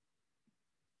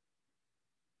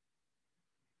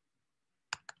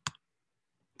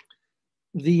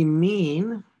 The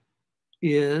mean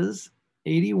is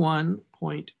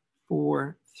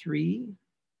 81.43.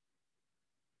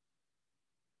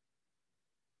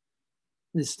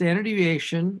 The standard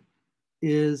deviation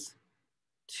is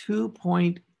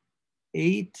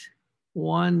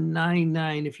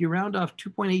 2.8199. If you round off,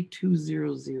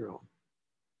 2.8200.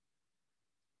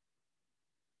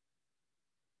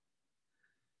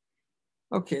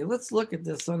 Okay, let's look at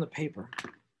this on the paper.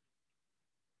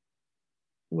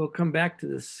 We'll come back to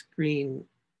this screen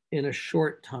in a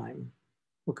short time.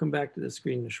 We'll come back to this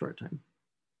screen in a short time.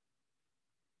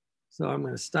 So I'm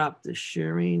going to stop the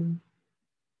sharing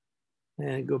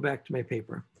and go back to my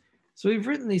paper. So we've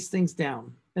written these things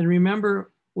down. And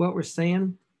remember what we're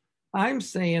saying? I'm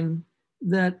saying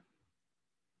that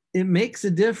it makes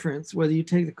a difference whether you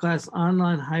take the class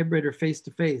online, hybrid, or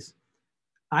face-to-face.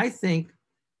 I think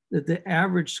that the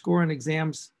average score on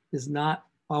exams is not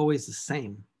always the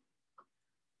same.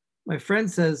 My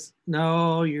friend says,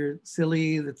 no, you're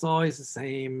silly. It's always the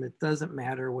same. It doesn't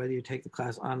matter whether you take the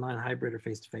class online, hybrid, or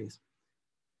face-to-face.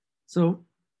 So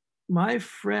my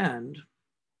friend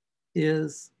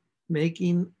is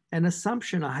making an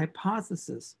assumption, a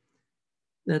hypothesis,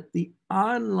 that the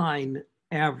online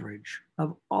average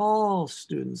of all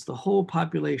students, the whole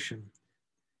population,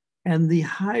 and the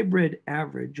hybrid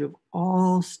average of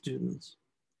all students,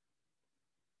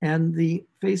 and the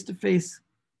face-to-face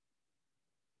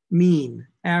mean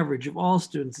average of all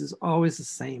students is always the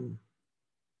same.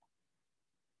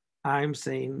 I'm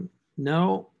saying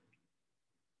no,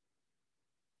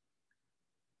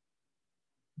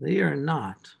 they are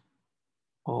not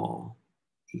all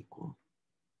equal.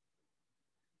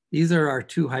 These are our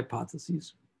two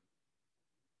hypotheses.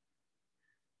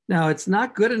 Now, it's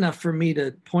not good enough for me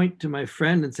to point to my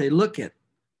friend and say, look it,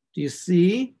 do you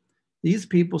see? These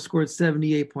people scored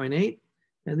 78.8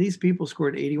 and these people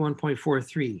scored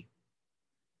 81.43.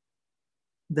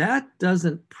 That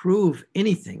doesn't prove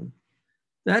anything.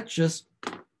 That just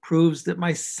proves that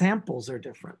my samples are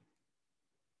different.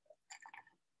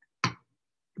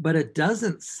 But it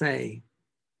doesn't say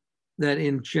that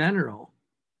in general,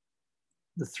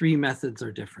 the three methods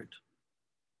are different,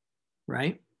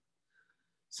 right?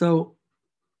 So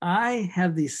I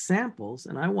have these samples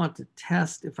and I want to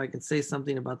test if I can say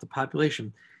something about the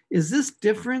population. Is this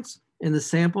difference in the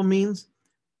sample means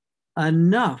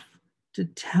enough to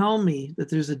tell me that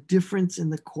there's a difference in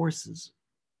the courses?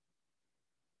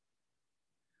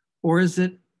 Or is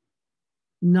it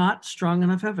not strong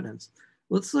enough evidence?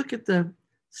 Let's look at the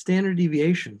standard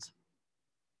deviations.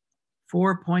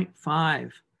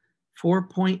 4.5,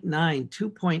 4.9,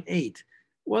 2.8.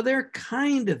 Well, they're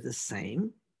kind of the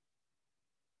same,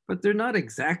 but they're not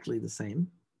exactly the same.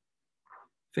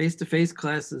 Face-to-face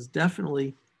classes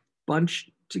definitely bunched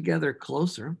together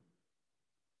closer.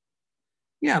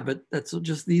 Yeah, but that's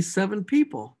just these 7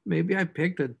 people. Maybe I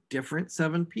picked a different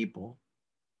 7 people.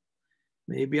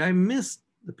 Maybe I missed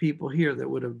the people here that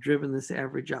would have driven this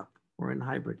average up, or in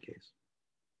hybrid case.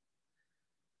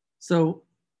 So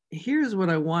here's what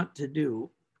I want to do.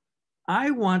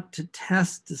 I want to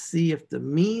test to see if the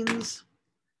means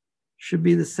should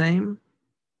be the same,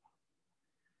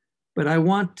 but I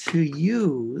want to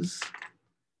use,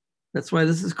 that's why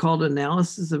this is called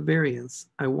analysis of variance.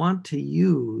 I want to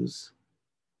use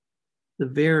the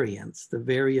variance, the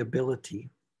variability.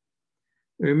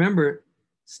 Remember,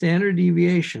 standard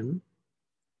deviation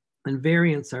and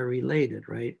variance are related,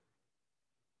 right?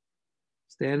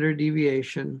 Standard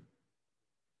deviation,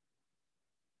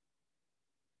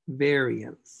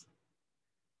 variance.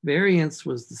 Variance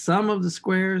was the sum of the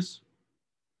squares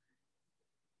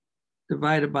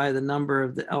divided by the number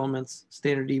of the elements.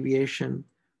 Standard deviation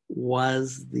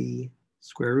was the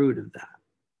square root of that.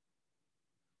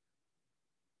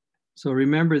 So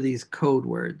remember these code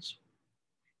words.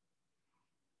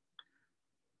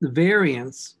 The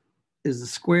variance is the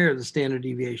square of the standard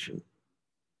deviation,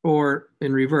 or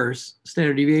in reverse,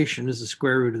 standard deviation is the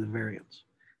square root of the variance,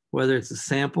 whether it's a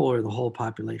sample or the whole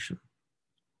population.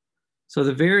 So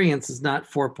the variance is not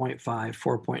 4.5,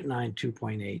 4.9,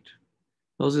 2.8.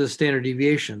 Those are the standard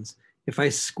deviations. If I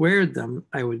squared them,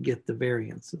 I would get the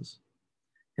variances.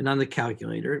 And on the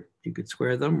calculator, you could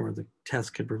square them or the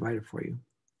test could provide it for you.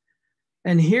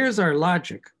 And here's our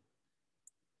logic.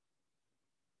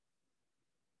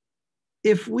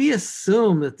 If we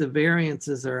assume that the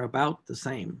variances are about the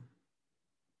same,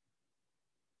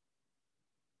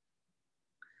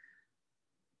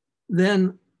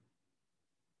 then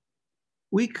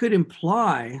we could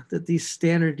imply that these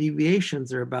standard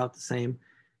deviations are about the same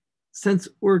since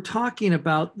we're talking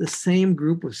about the same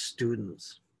group of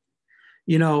students.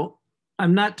 You know,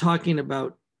 I'm not talking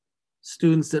about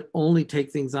students that only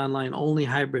take things online, only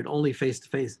hybrid, only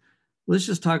face-to-face. Let's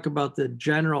just talk about the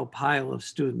general pile of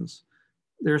students.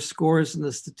 Their scores in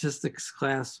the statistics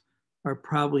class are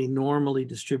probably normally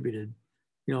distributed.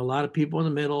 You know, a lot of people in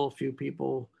the middle, a few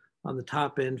people on the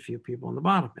top end, few people on the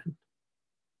bottom end.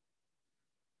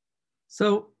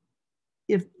 So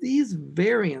if these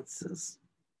variances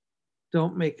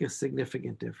don't make a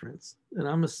significant difference, then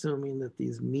I'm assuming that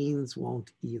these means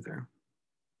won't either.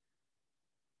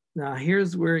 Now,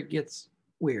 here's where it gets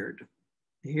weird.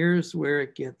 Here's where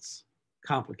it gets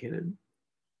complicated.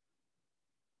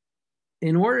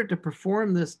 In order to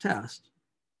perform this test,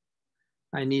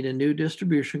 I need a new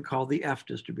distribution called the F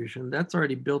distribution. That's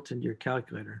already built into your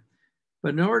calculator.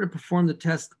 But in order to perform the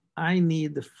test, I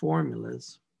need the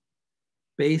formulas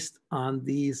based on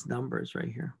these numbers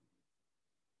right here.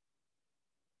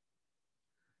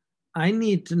 I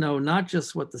need to know not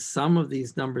just what the sum of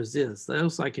these numbers is,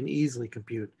 those I can easily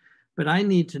compute, but I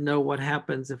need to know what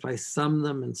happens if I sum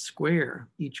them and square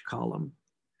each column.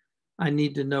 I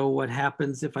need to know what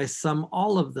happens if I sum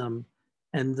all of them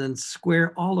and then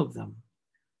square all of them.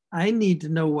 I need to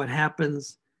know what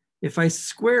happens if I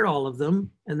square all of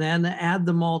them and then add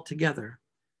them all together.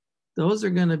 Those are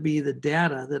going to be the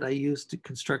data that I use to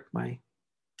construct my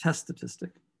test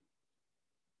statistic.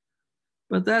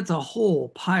 But that's a whole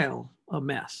pile of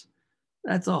mess.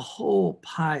 That's a whole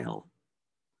pile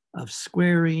of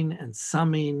squaring and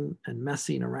summing and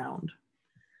messing around.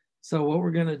 So what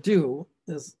we're going to do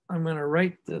is I'm going to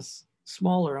write this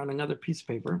smaller on another piece of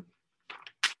paper.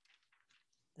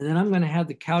 And then I'm going to have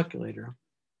the calculator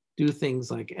do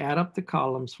things like add up the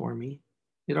columns for me.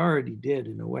 It already did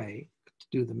in a way to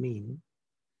do the mean.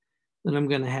 Then I'm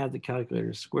going to have the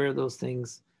calculator square those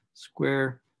things,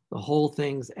 square the whole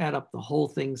things, add up the whole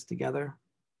things together.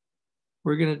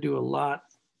 We're going to do a lot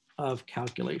of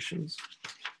calculations.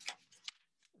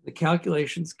 The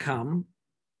calculations come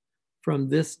from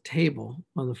this table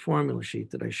on the formula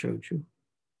sheet that I showed you.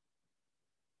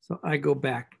 So I go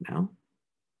back now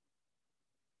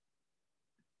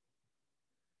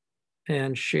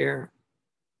and share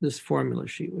this formula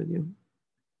sheet with you.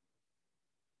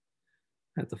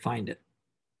 I have to find it.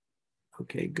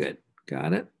 Okay, good.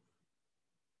 Got it.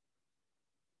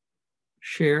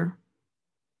 Share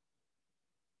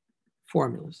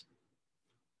formulas.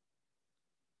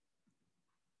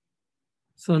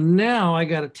 So now I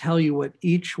got to tell you what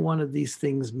each one of these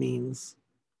things means.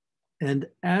 And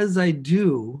as I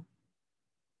do,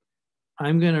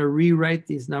 I'm going to rewrite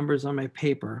these numbers on my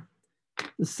paper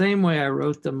the same way I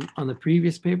wrote them on the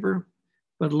previous paper,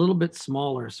 but a little bit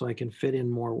smaller so I can fit in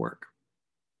more work.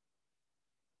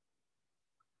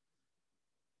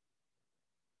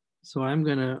 So I'm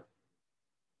going to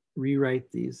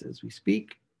rewrite these as we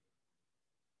speak.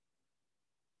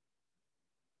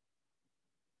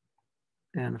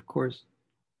 And of course,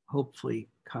 hopefully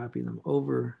copy them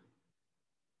over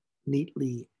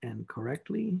neatly and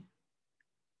correctly.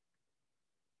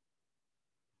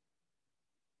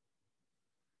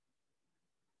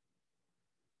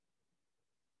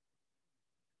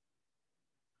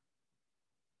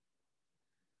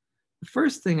 The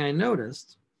first thing I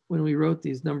noticed when we wrote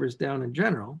these numbers down in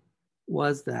general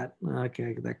was that,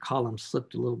 okay, that column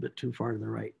slipped a little bit too far to the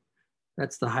right.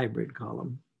 That's the hybrid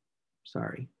column,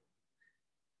 sorry.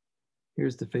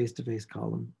 Here's the face-to-face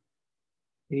column,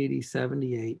 80,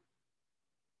 78,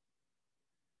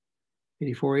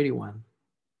 84, 81,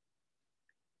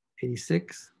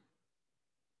 86,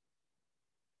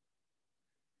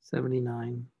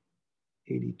 79,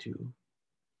 82.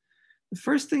 The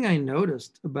first thing I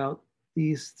noticed about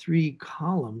these three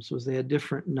columns was they had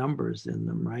different numbers in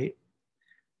them, right?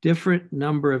 Different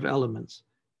number of elements.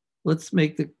 Let's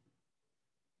make the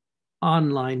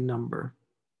online number.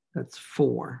 That's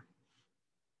 4.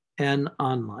 N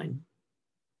online.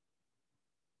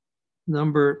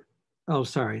 Number, oh,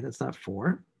 sorry, that's not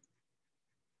 4.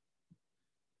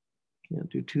 Can't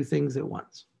do two things at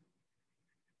once.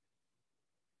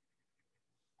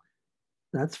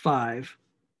 That's 5.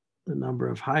 The number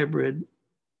of hybrid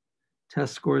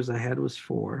test scores I had was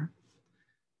 4.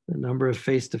 The number of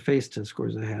face-to-face test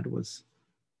scores I had was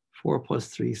 4 plus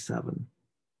 3, 7.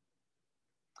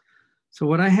 So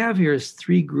what I have here is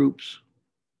 3 groups.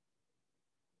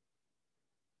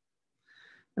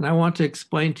 And I want to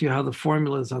explain to you how the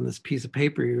formulas on this piece of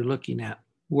paper you're looking at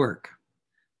work.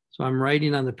 So I'm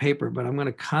writing on the paper, but I'm going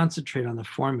to concentrate on the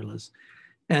formulas.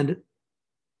 And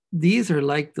these are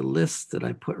like the lists that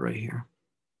I put right here.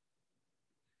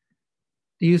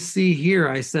 Do you see here,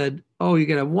 I said, oh, you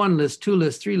can have 1 list, 2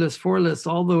 lists, 3 lists, 4 lists,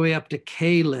 all the way up to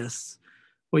K lists.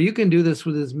 Well, you can do this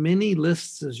with as many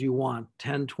lists as you want,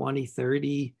 10, 20,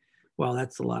 30. Well,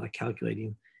 that's a lot of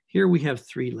calculating. Here we have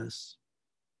 3 lists.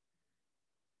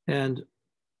 And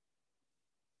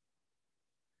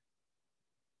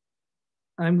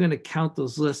I'm going to count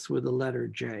those lists with the letter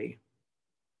J.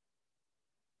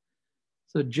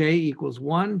 So J equals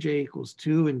 1, J equals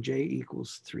 2, and J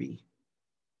equals 3.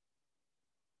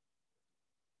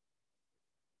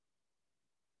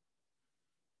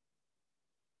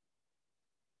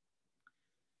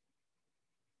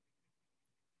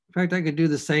 In fact, I could do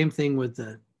the same thing with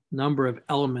the number of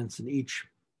elements in each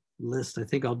list. I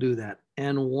think I'll do that.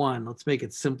 N1, let's make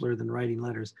it simpler than writing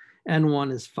letters.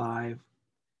 N1 is 5,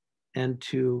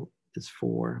 N2 is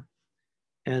 4,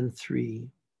 N3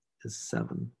 is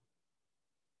 7.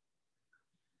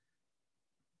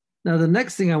 Now, the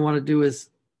next thing I want to do is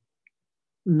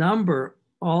number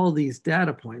all these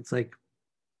data points, like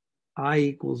I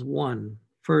equals 1,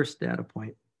 first data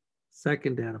point,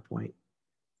 second data point,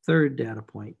 third data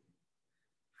point,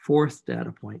 fourth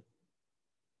data point.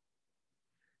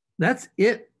 That's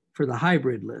it for the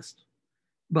hybrid list.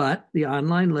 But the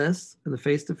online lists and the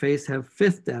face-to-face have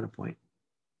fifth data point.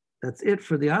 That's it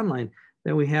for the online.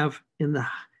 Then we have in the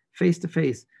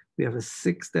face-to-face, we have a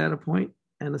sixth data point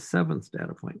and a seventh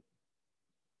data point.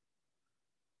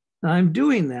 Now I'm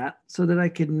doing that so that I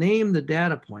can name the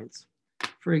data points.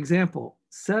 For example,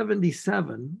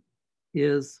 77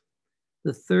 is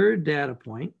the third data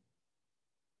point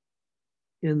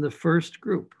in the first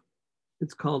group.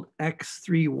 It's called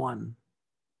X31.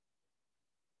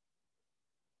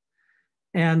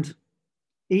 And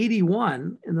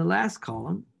 81 in the last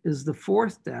column is the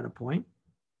fourth data point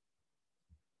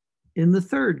in the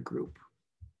third group,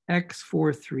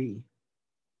 X43.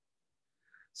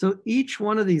 So each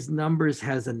one of these numbers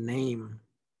has a name.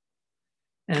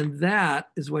 And that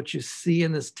is what you see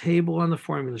in this table on the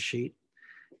formula sheet.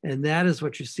 And that is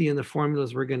what you see in the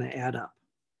formulas we're going to add up.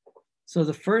 So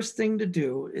the first thing to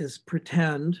do is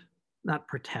not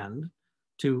pretend,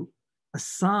 to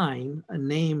assign a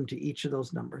name to each of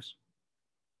those numbers.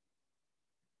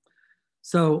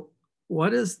 So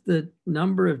what is the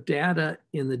number of data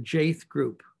in the jth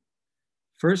group?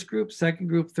 First group, second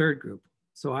group, third group.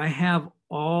 So I have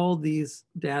all these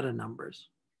data numbers.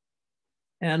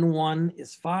 N1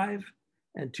 is 5,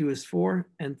 N2 is 4,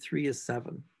 and 3 is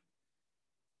 7.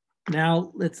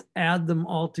 Now let's add them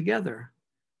all together.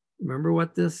 Remember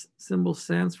what this symbol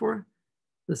stands for?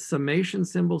 The summation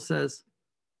symbol says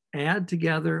add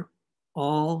together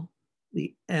all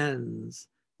the N's,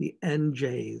 the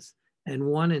NJs,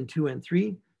 N1, N2,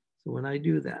 N3. So when I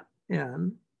do that,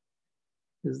 N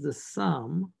is the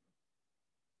sum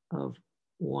of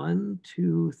 1,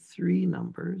 2, 3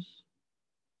 numbers.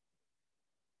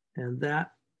 And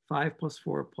that 5 plus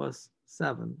 4 plus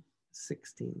 7 is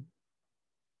 16.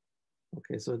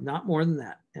 Okay, so not more than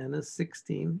that. N is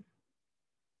 16,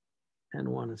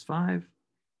 N1 is 5,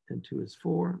 N2 is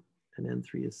 4, and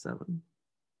N3 is 7.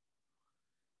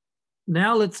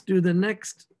 Now let's do the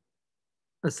next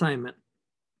assignment,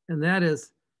 and that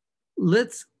is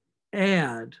let's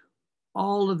add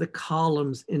all of the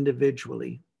columns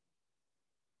individually.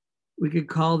 We could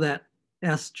call that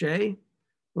SJ,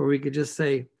 or we could just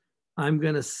say, I'm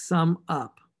going to sum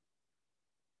up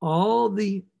all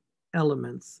the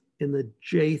elements in the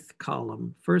jth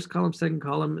column. First column, second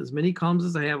column, as many columns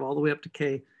as I have all the way up to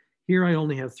K. Here I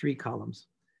only have 3 columns.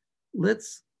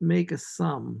 Let's make a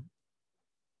sum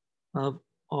of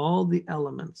all the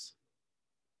elements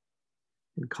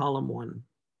in column 1.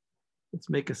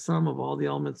 Let's make a sum of all the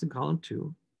elements in column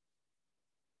 2.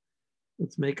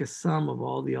 Let's make a sum of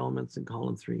all the elements in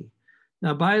column 3.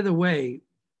 Now, by the way,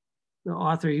 the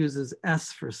author uses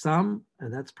S for sum,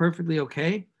 and that's perfectly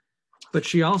okay. But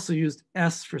she also used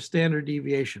S for standard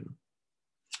deviation.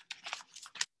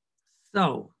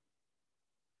 So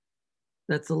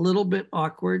that's a little bit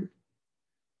awkward.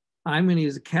 I'm going to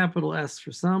use a capital S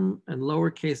for sum and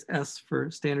lowercase s for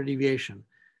standard deviation.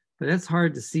 But it's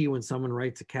hard to see when someone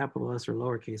writes a capital S or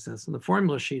lowercase s. In the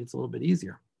formula sheet, it's a little bit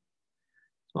easier.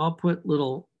 So I'll put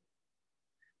little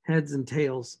heads and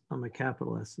tails on my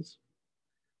capital S's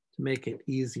to make it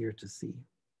easier to see.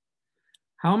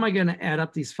 How am I going to add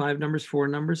up these 5 numbers, 4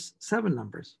 numbers, 7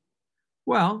 numbers?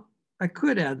 Well, I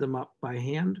could add them up by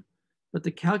hand, but the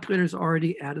calculator's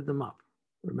already added them up.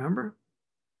 Remember?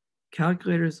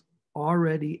 Calculators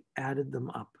already added them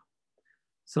up.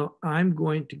 So I'm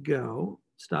going to go,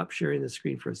 stop sharing the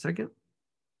screen for a second.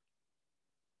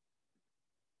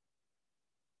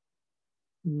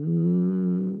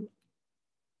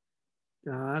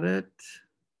 Got it.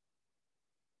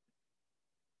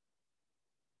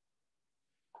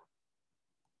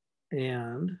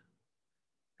 and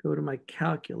go to my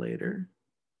calculator.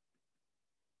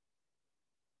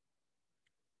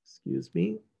 Excuse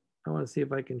me. I want to see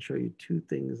if I can show you two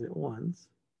things at once.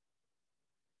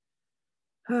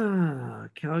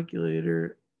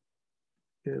 Calculator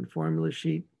and formula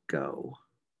sheet, go.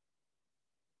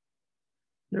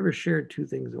 Never shared two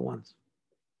things at once.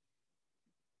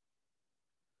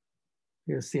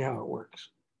 You're gonna see how it works.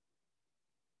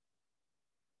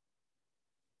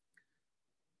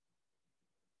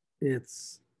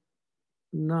 It's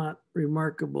not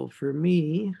remarkable for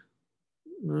me.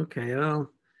 Okay, well,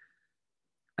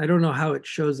 I don't know how it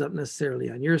shows up necessarily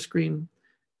on your screen,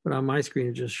 but on my screen,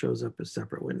 it just shows up as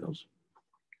separate windows.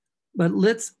 But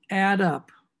let's add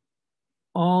up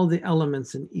all the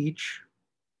elements in each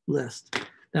list.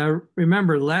 Now,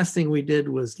 remember, the last thing we did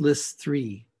was list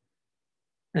 3.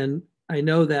 And I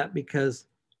know that because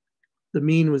the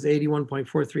mean was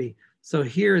 81.43. So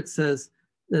here it says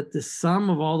that the sum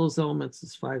of all those elements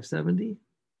is 570.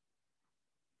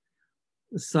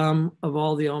 The sum of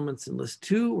all the elements in list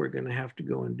 2, we're going to have to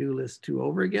go and do list 2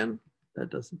 over again. That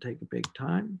doesn't take a big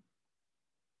time.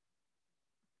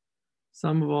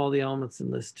 Sum of all the elements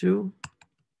in list 2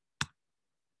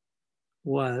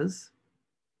 was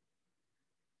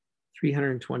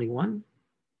 321.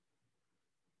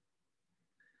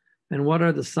 And what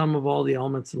are the sum of all the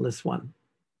elements in list 1?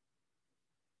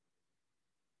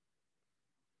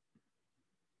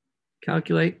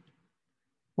 Calculate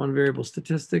one variable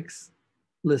statistics,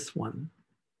 list 1.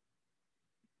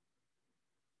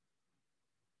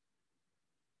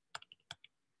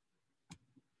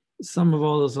 The sum of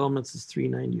all those elements is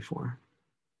 394.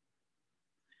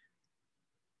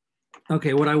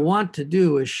 Okay, what I want to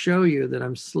do is show you that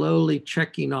I'm slowly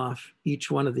checking off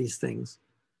each one of these things.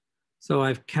 So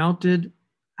I've counted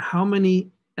how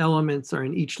many elements are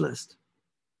in each list.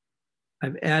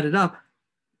 I've added up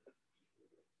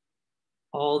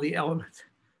all the elements.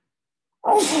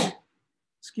 Oh,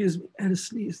 excuse me, I had to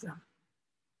sneeze there.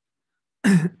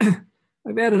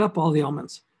 I've added up all the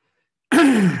elements.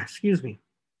 Excuse me.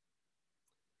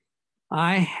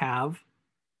 I have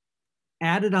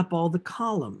added up all the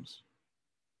columns.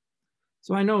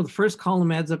 So I know the first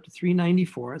column adds up to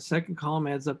 394, the second column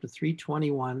adds up to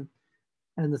 321,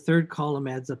 and the third column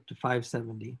adds up to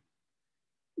 570.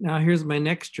 Now here's my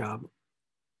next job.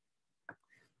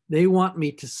 They want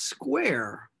me to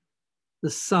square the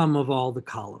sum of all the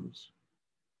columns.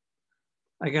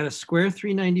 I got to square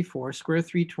 394, square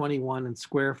 321, and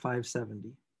square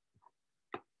 570.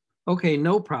 Okay,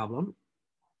 no problem.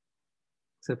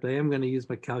 Except I am going to use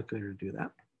my calculator to do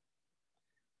that.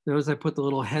 Notice I put the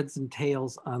little heads and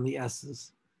tails on the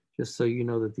S's, just so you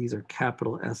know that these are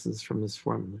capital S's from this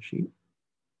formula sheet.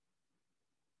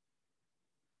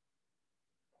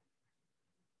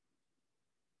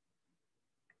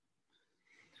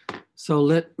 So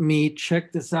let me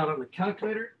check this out on the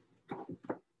calculator.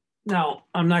 Now,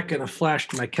 I'm not going to flash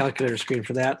to my calculator screen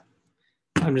for that.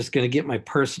 I'm just going to get my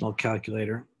personal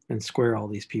calculator and square all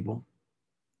these people.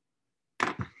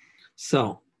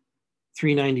 So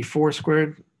 394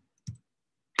 squared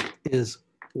is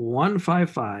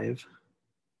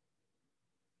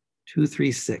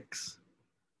 155,236.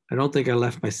 I don't think I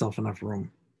left myself enough room.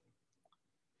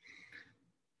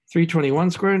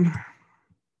 321 squared,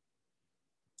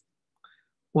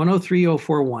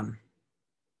 103,041.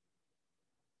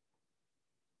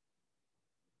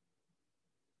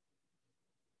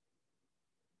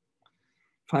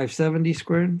 570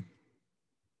 squared,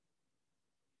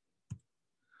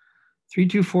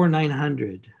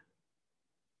 324,900.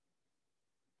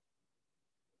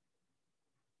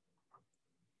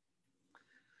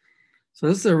 So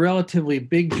this is a relatively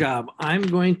big job. I'm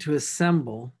going to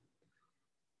assemble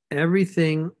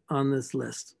everything on this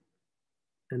list.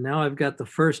 And now I've got the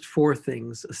first 4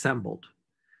 things assembled.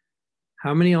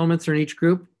 How many elements are in each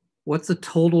group? What's the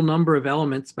total number of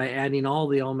elements by adding all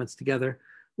the elements together?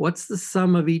 What's the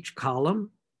sum of each column?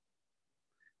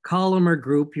 Column or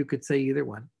group, you could say either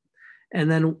one. And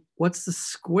then what's the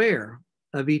square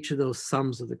of each of those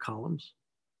sums of the columns?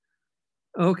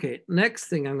 Okay, next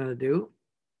thing I'm going to do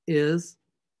is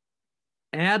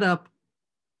add up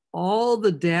all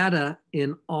the data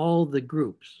in all the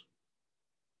groups.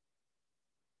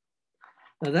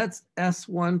 Now that's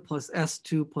S1 plus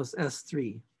S2 plus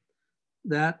S3.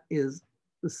 That is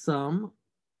the sum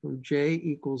from J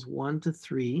equals 1 to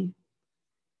 3.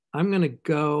 I'm going to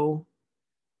go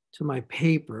to my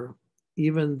paper,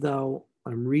 even though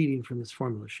I'm reading from this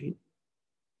formula sheet.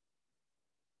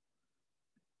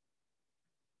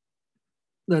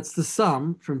 That's the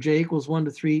sum from J equals 1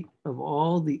 to 3 of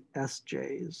all the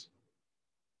SJs.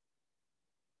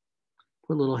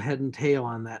 put a little head and tail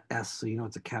on that S so you know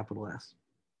it's a capital S.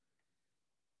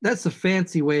 That's a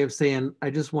fancy way of saying, I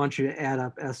just want you to add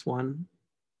up S1,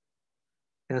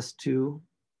 S2,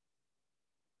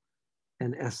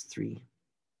 and S3.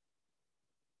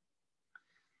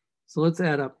 So let's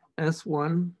add up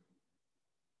S1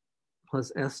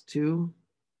 plus S2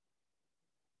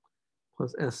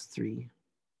 plus S3.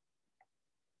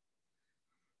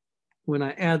 When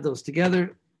I add those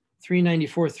together,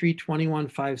 394, 321,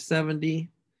 570.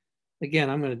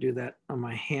 Again, I'm going to do that on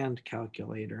my hand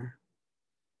calculator.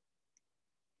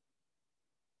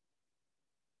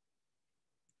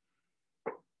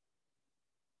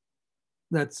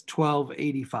 That's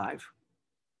 1285.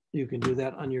 You can do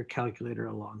that on your calculator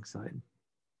alongside.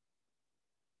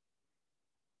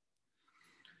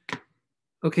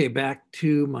 Okay, back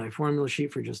to my formula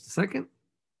sheet for just a second.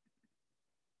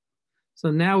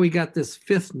 So now we got this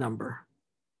fifth number.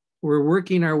 We're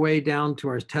working our way down to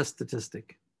our test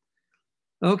statistic.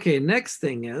 Okay, next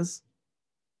thing is,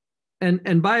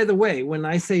 and by the way, when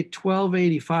I say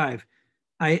 1285,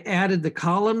 I added the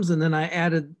columns and then I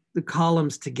added the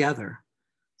columns together.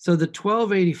 So the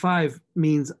 1285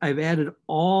 means I've added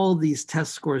all these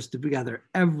test scores together,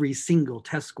 every single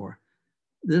test score.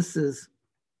 This is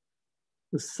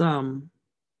the sum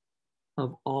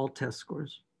of all test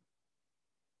scores.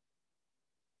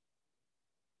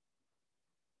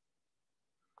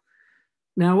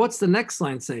 Now, what's the next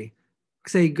line say?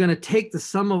 Say, going to take the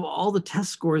sum of all the test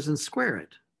scores and square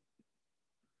it.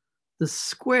 The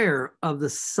square of the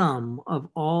sum of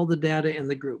all the data in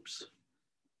the groups.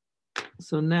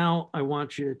 So now I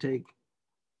want you to take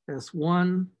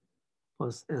S1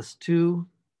 plus S2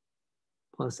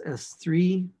 plus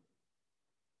S3,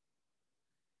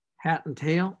 hat and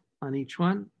tail on each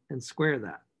one, and square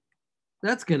that.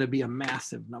 That's going to be a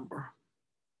massive number.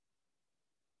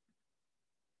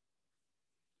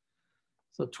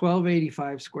 So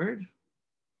 1285 squared,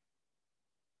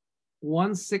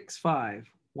 165,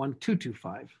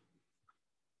 1225.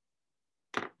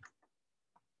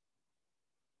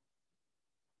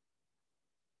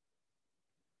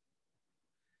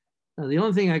 Now, the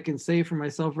only thing I can say for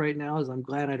myself right now is I'm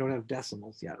glad I don't have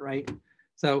decimals yet, right?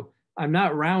 So I'm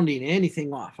not rounding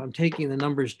anything off. I'm taking the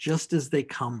numbers just as they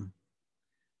come.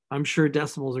 I'm sure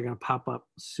decimals are going to pop up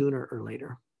sooner or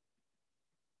later.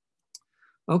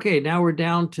 Okay, now we're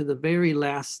down to the very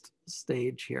last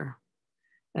stage here.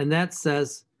 And that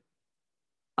says,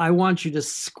 I want you to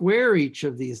square each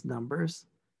of these numbers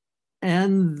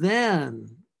and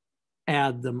then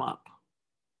add them up.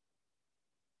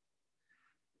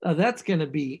 Now that's going to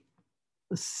be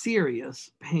a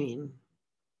serious pain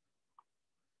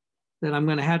that I'm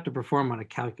going to have to perform on a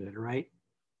calculator, right?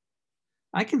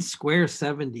 I can square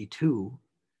 72.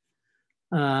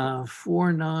 4,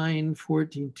 9,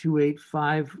 14, 2, 8,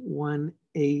 5, 1,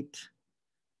 8,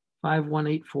 5, 1,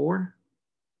 8, 4.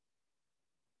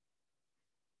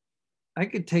 I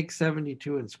could take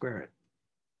 72 and square it.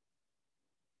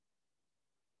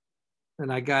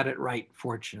 And I got it right,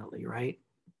 fortunately, right?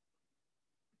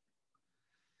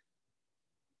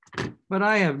 But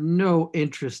I have no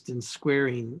interest in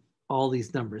squaring all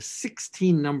these numbers.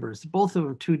 16 numbers, both of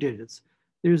them 2 digits.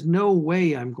 There's no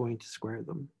way I'm going to square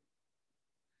them.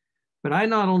 But I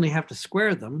not only have to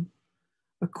square them,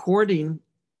 according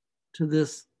to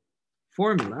this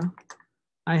formula,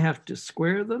 I have to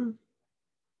square them,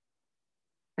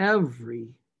 every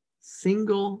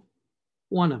single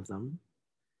one of them,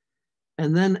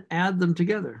 and then add them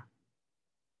together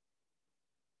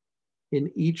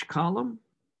in each column,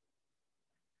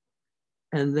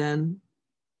 and then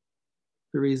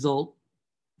the result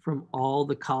from all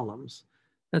the columns.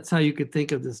 That's how you could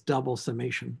think of this double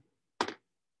summation.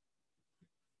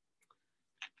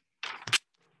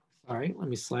 All right, let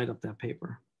me slide up that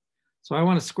paper. So I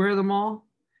want to square them all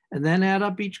and then add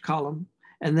up each column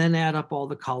and then add up all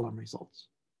the column results.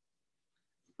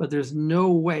 But there's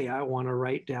no way I want to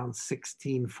write down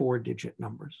 16 4-digit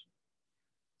numbers.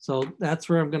 So that's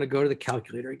where I'm going to go to the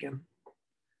calculator again.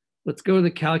 Let's go to the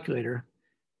calculator.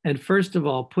 And first of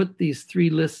all, put these 3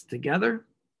 lists together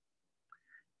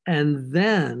and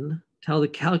then tell the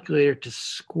calculator to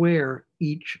square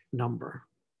each number.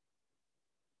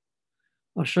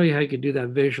 I'll show you how you can do that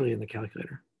visually in the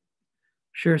calculator.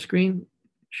 Share screen,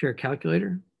 share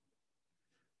calculator.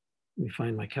 Let me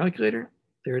find my calculator.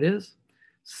 There it is.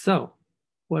 So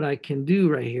what I can do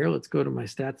right here, let's go to my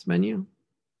stats menu,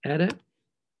 edit.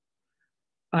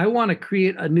 I want to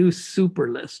create a new super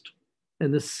list.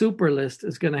 And the super list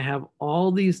is going to have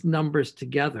all these numbers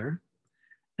together,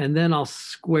 and then I'll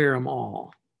square them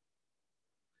all.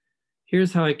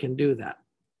 Here's how I can do that.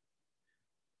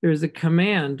 There's a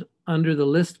command under the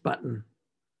list button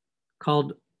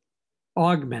called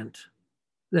augment.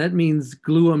 That means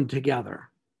glue them together.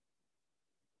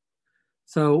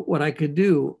 So what I could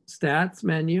do, stats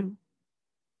menu,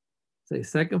 say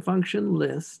second function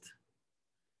list,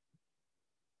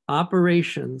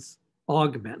 operations,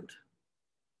 augment.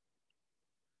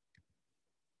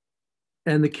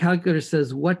 And the calculator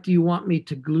says, what do you want me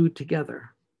to glue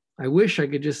together? I wish I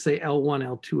could just say L1,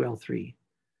 L2, L3.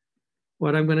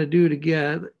 What I'm going to do to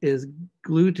get is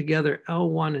glue together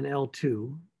L1 and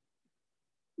L2.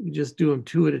 You just do them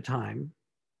two at a time.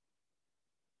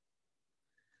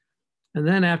 And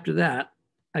then after that,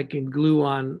 I can glue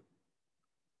on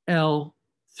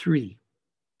L3.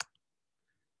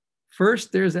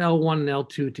 First, there's L1 and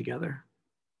L2 together.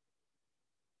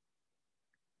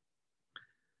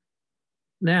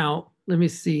 Now, let me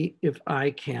see if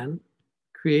I can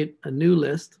create a new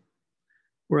list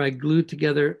where I glue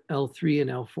together L3 and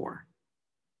L4.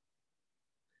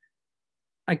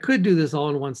 I could do this all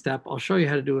in one step. I'll show you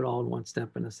how to do it all in one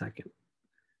step in a second.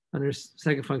 Under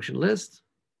second function list,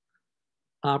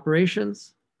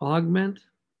 operations, augment.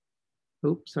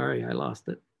 Oops, sorry, I lost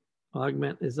it.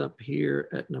 Augment is up here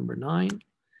at number 9.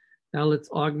 Now let's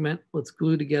augment, let's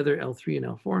glue together L3 and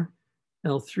L4.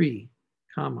 L3,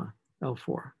 comma,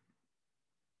 L4.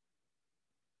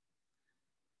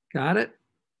 Got it?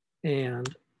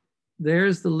 And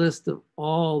there's the list of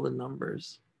all the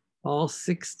numbers, all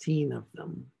 16 of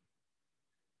them.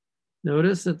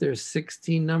 Notice that there's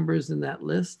 16 numbers in that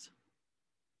list.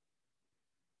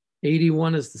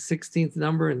 81 is the 16th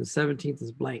number and the 17th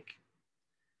is blank.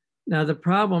 Now the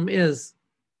problem is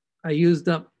I used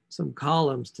up some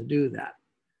columns to do that.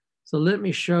 So let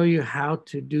me show you how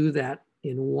to do that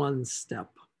in one step.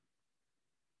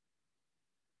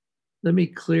 Let me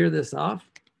clear this off.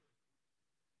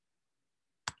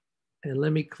 And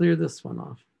let me clear this one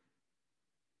off.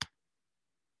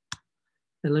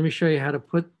 And let me show you how to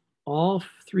put all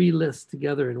 3 lists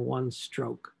together in one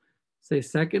stroke. Say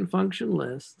second function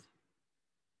list,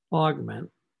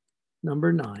 augment,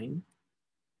 number 9.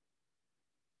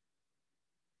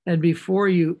 And before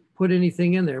you put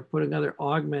anything in there, put another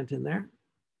augment in there.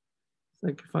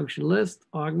 Second function list,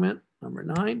 augment, number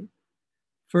 9.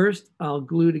 First, I'll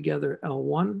glue together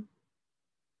L1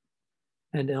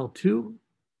 and L2.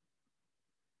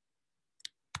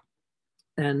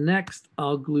 And next,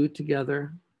 I'll glue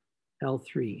together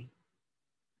L3.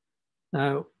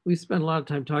 Now, we spent a lot of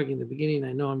time talking at the beginning.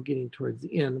 I know I'm getting towards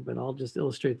the end, but I'll just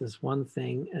illustrate this one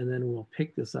thing, and then we'll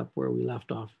pick this up where we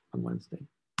left off on Wednesday.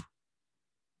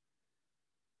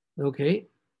 Okay,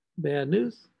 bad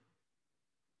news.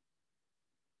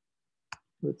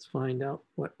 Let's find out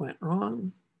what went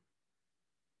wrong.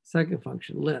 Second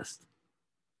function, list,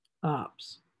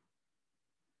 ops,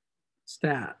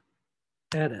 stat,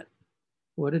 edit.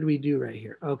 What did we do right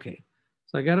here? Okay,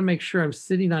 so I got to make sure I'm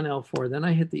sitting on L4. Then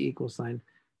I hit the equal sign.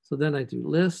 So then I do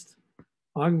list,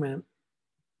 augment,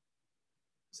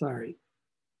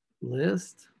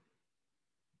 list,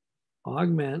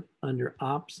 augment under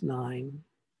ops 9,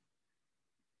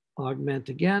 augment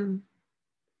again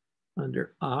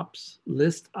under ops,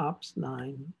 list ops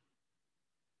 9,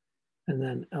 and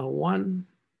then L1,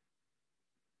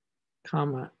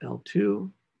 comma L2,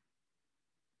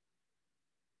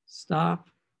 stop,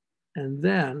 and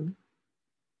then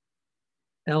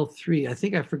L3. I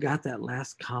think I forgot that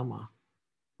last comma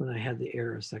when I had the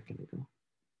error a second ago.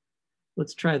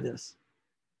 Let's try this.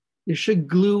 You should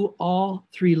glue all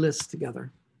 3 lists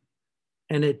together.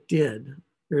 And it did.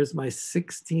 There's my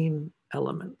 16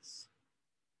 elements.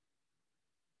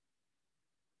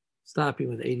 Stopping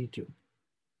with 82.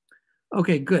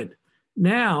 Okay, good.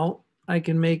 Now I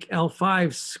can make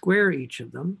L5 square each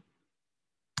of them.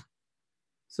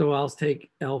 So I'll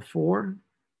take L4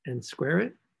 and square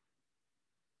it.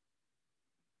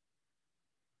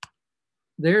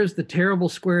 There's the terrible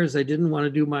squares I didn't want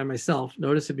to do by myself.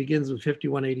 Notice it begins with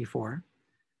 5184.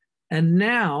 And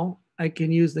now I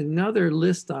can use another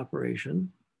list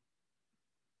operation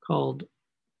called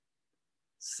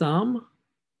sum,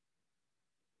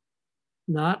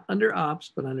 not under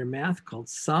ops, but under math, called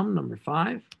sum number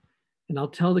 5. And I'll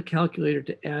tell the calculator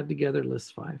to add together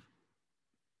list 5.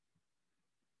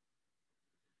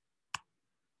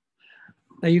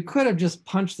 Now you could have just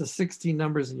punched the 16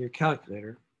 numbers in your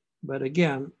calculator, but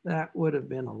again, that would have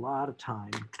been a lot of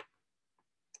time.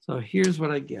 So here's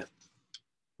what I get.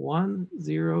 1,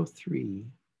 0, 3,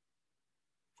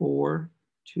 4,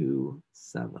 2,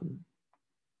 7.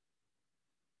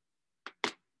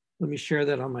 Let me share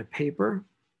that on my paper.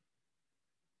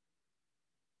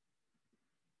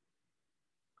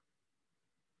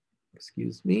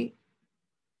 Excuse me.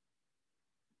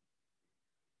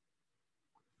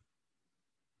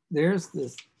 there's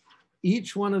this,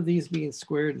 each one of these being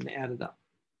squared and added up.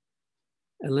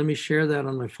 And let me share that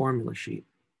on my formula sheet,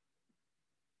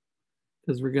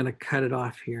 because we're going to cut it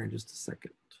off here in just a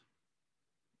second.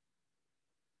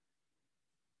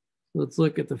 Let's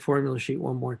look at the formula sheet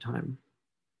one more time.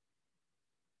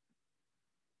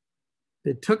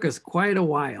 It took us quite a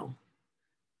while,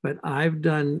 but I've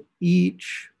done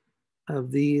each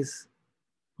of these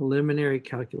preliminary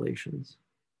calculations.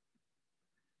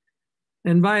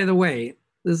 And by the way,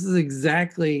 this is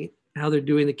exactly how they're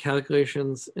doing the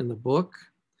calculations in the book,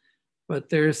 but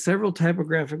there's several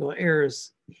typographical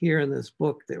errors here in this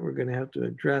book that we're going to have to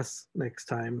address next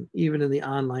time, even in the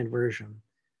online version.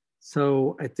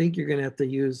 So I think you're going to have to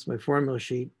use my formula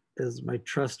sheet as my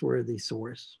trustworthy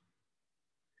source.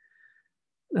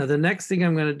 Now, the next thing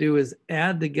I'm going to do is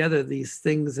add together these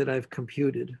things that I've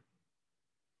computed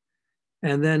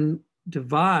and then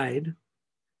divide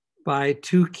by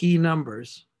two key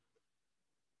numbers,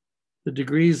 the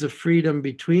degrees of freedom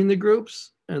between the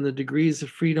groups and the degrees of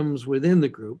freedoms within the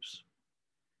groups.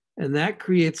 And that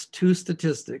creates two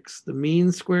statistics, the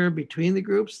mean square between the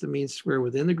groups, the mean square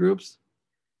within the groups.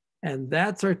 And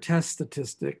that's our test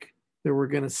statistic that we're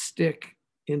going to stick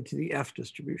into the F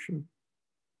distribution.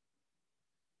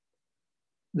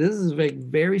 This is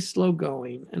very slow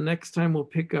going, and next time we'll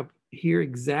pick up here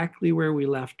exactly where we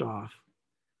left off.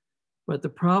 But the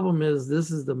problem is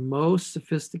this is the most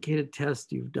sophisticated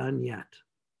test you've done yet.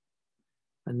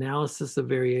 Analysis of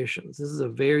variations. This is a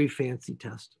very fancy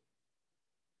test.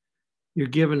 You're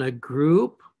given a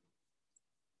group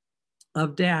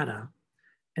of data,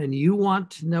 and you want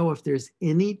to know if there's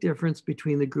any difference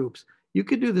between the groups. You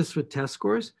could do this with test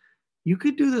scores. You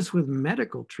could do this with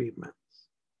medical treatments.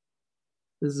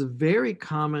 This is a very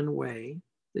common way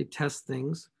they test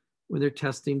things when they're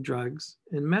testing drugs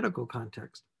in medical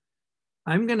context.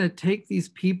 I'm going to take these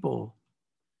people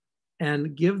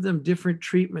and give them different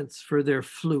treatments for their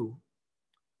flu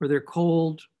or their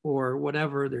cold or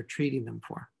whatever they're treating them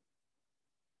for.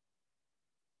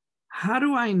 How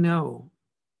do I know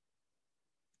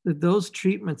that those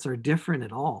treatments are different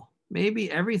at all?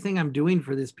 Maybe everything I'm doing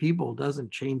for these people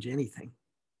doesn't change anything.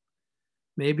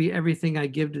 Maybe everything I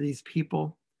give to these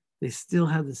people, they still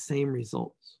have the same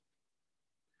results.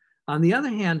 On the other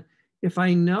hand, if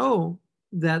I know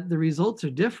that the results are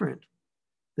different,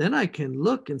 then I can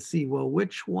look and see, well,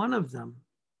 which one of them,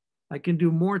 I can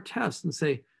do more tests and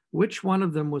say, which one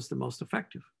of them was the most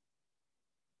effective?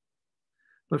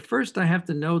 But first I have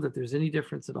to know that there's any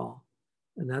difference at all.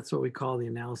 And that's what we call the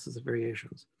analysis of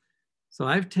variations. So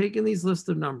I've taken these list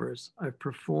of numbers, I've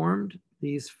performed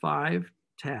these 5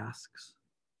 tasks,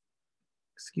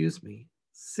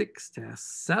 6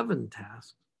 tasks, 7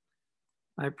 tasks.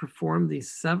 I performed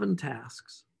these 7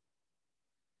 tasks.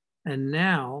 And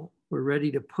now we're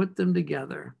ready to put them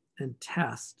together and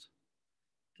test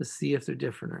to see if they're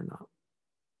different or not.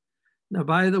 Now,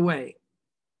 by the way,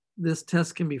 this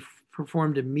test can be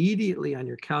performed immediately on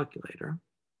your calculator,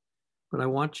 but I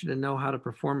want you to know how to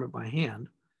perform it by hand.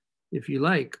 If you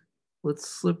like, let's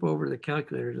slip over to the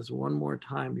calculator just one more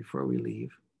time before we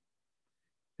leave.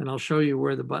 And I'll show you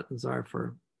where the buttons are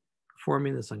for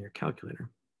performing this on your calculator.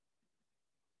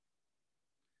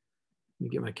 Let me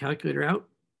get my calculator out.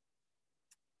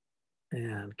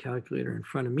 And calculator in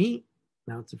front of me.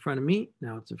 Now it's in front of me.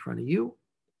 Now it's in front of you.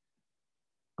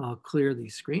 I'll clear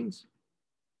these screens.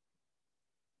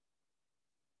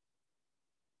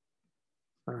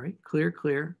 All right, clear,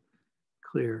 clear,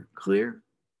 clear, clear.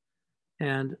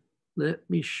 And let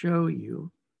me show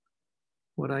you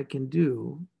what I can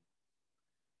do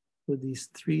with these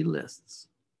 3 lists.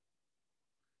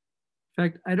 In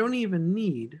fact, I don't even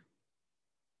need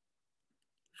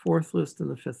 4th list and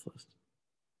the 5th list.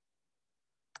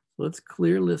 Let's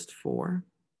clear list 4.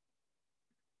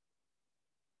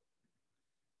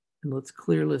 And let's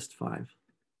clear list 5. Of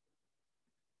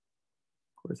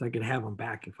course, I could have them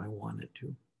back if I wanted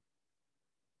to.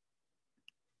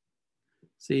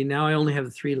 See, now I only have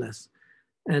the 3 lists.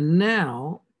 And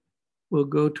now we'll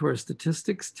go to our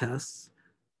statistics tests.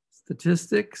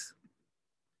 Statistics,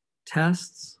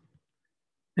 tests,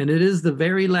 and it is the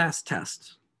very last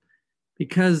test.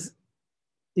 Because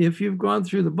if you've gone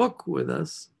through the book with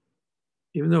us,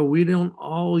 even though we don't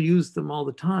all use them all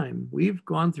the time, we've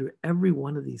gone through every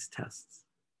one of these tests,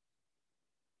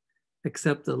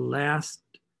 except the last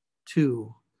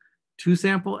 2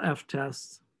 sample F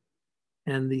tests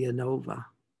and the ANOVA.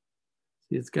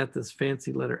 See, it's got this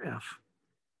fancy letter F.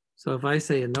 So if I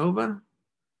say ANOVA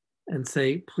and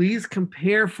say, please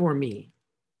compare for me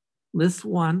list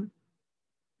 1,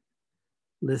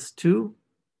 list 2,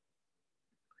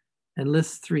 and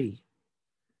list 3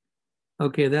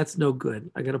 Okay, that's no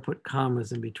good. I got to put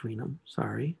commas in between them.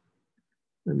 Sorry.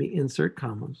 Let me insert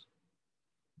commas.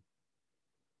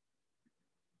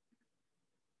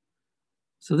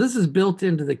 So this is built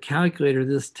into the calculator,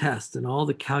 this test, and all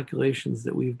the calculations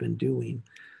that we've been doing.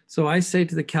 So I say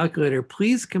to the calculator,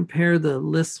 please compare the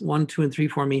lists 1, 2, and 3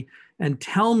 for me and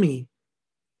tell me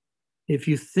if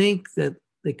you think that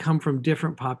they come from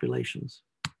different populations.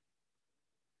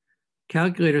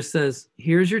 Calculator says,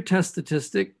 here's your test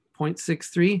statistic,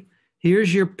 0.63.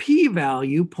 Here's your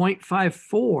p-value,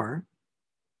 0.54.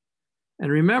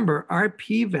 And remember, our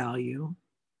p-value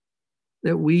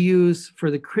that we use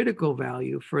for the critical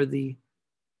value for the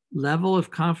level of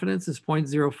confidence is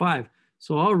 0.05.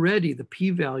 So already the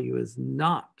p-value is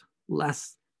not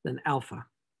less than alpha.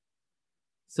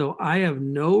 So I have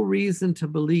no reason to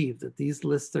believe that these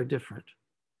lists are different.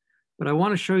 But I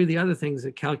want to show you the other things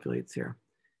it calculates here.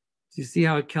 So you see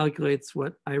how it calculates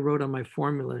what I wrote on my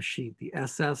formula sheet, the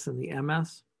SS and the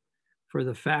MS for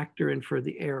the factor and for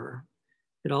the error.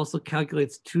 It also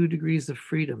calculates 2 degrees of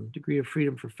freedom, degree of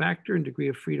freedom for factor and degree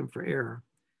of freedom for error.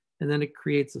 And then it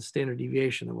creates a standard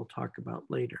deviation that we'll talk about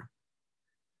later.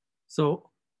 So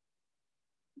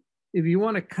if you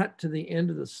want to cut to the end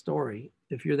of the story,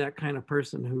 if you're that kind of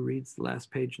person who reads the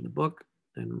last page in the book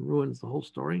and ruins the whole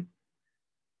story,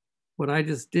 what I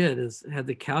just did is had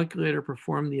the calculator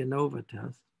perform the ANOVA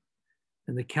test,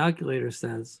 and the calculator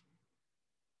says,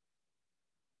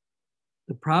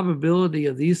 the probability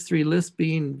of these 3 lists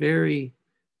being very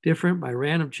different by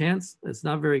random chance, it's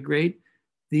not very great.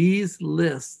 These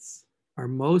lists are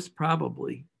most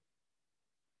probably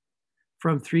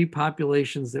from 3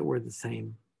 populations that were the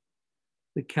same.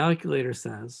 The calculator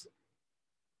says,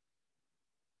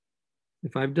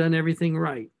 if I've done everything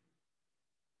right,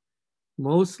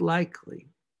 most likely,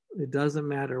 it doesn't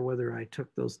matter whether I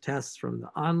took those tests from the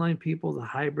online people, the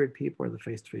hybrid people, or the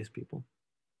face-to-face people.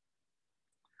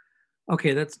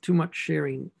 Okay, that's too much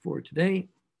sharing for today.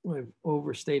 I've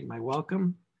overstayed my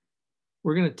welcome.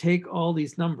 We're going to take all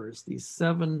these numbers, these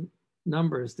 7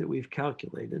 numbers that we've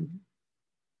calculated,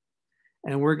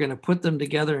 and we're going to put them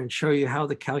together and show you how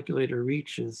the calculator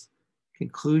reaches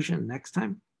conclusion next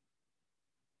time.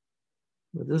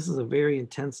 But this is a very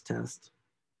intense test,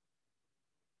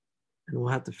 and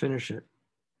we'll have to finish it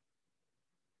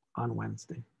on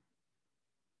Wednesday.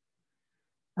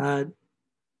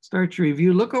 Start your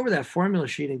review. Look over that formula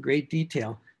sheet in great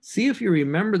detail. See if you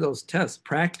remember those tests.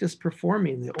 Practice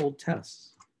performing the old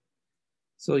tests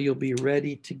so you'll be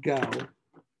ready to go.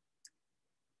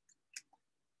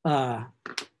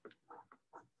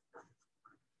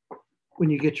 When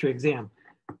you get your exam.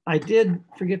 I did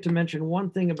forget to mention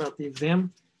one thing about the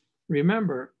exam.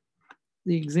 Remember,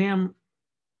 the exam,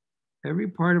 every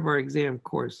part of our exam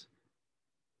course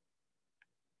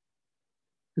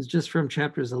is just from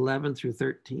chapters 11 through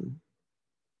 13.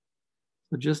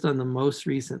 So just on the most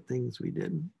recent things we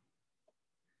did.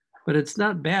 But it's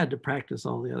not bad to practice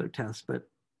all the other tests, but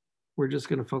we're just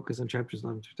going to focus on chapters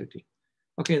 11 through 13.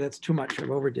 Okay, that's too much. I've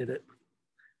overdid it.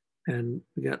 And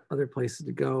we got other places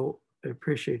to go. I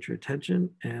appreciate your attention,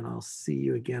 and I'll see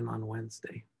you again on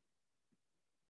Wednesday.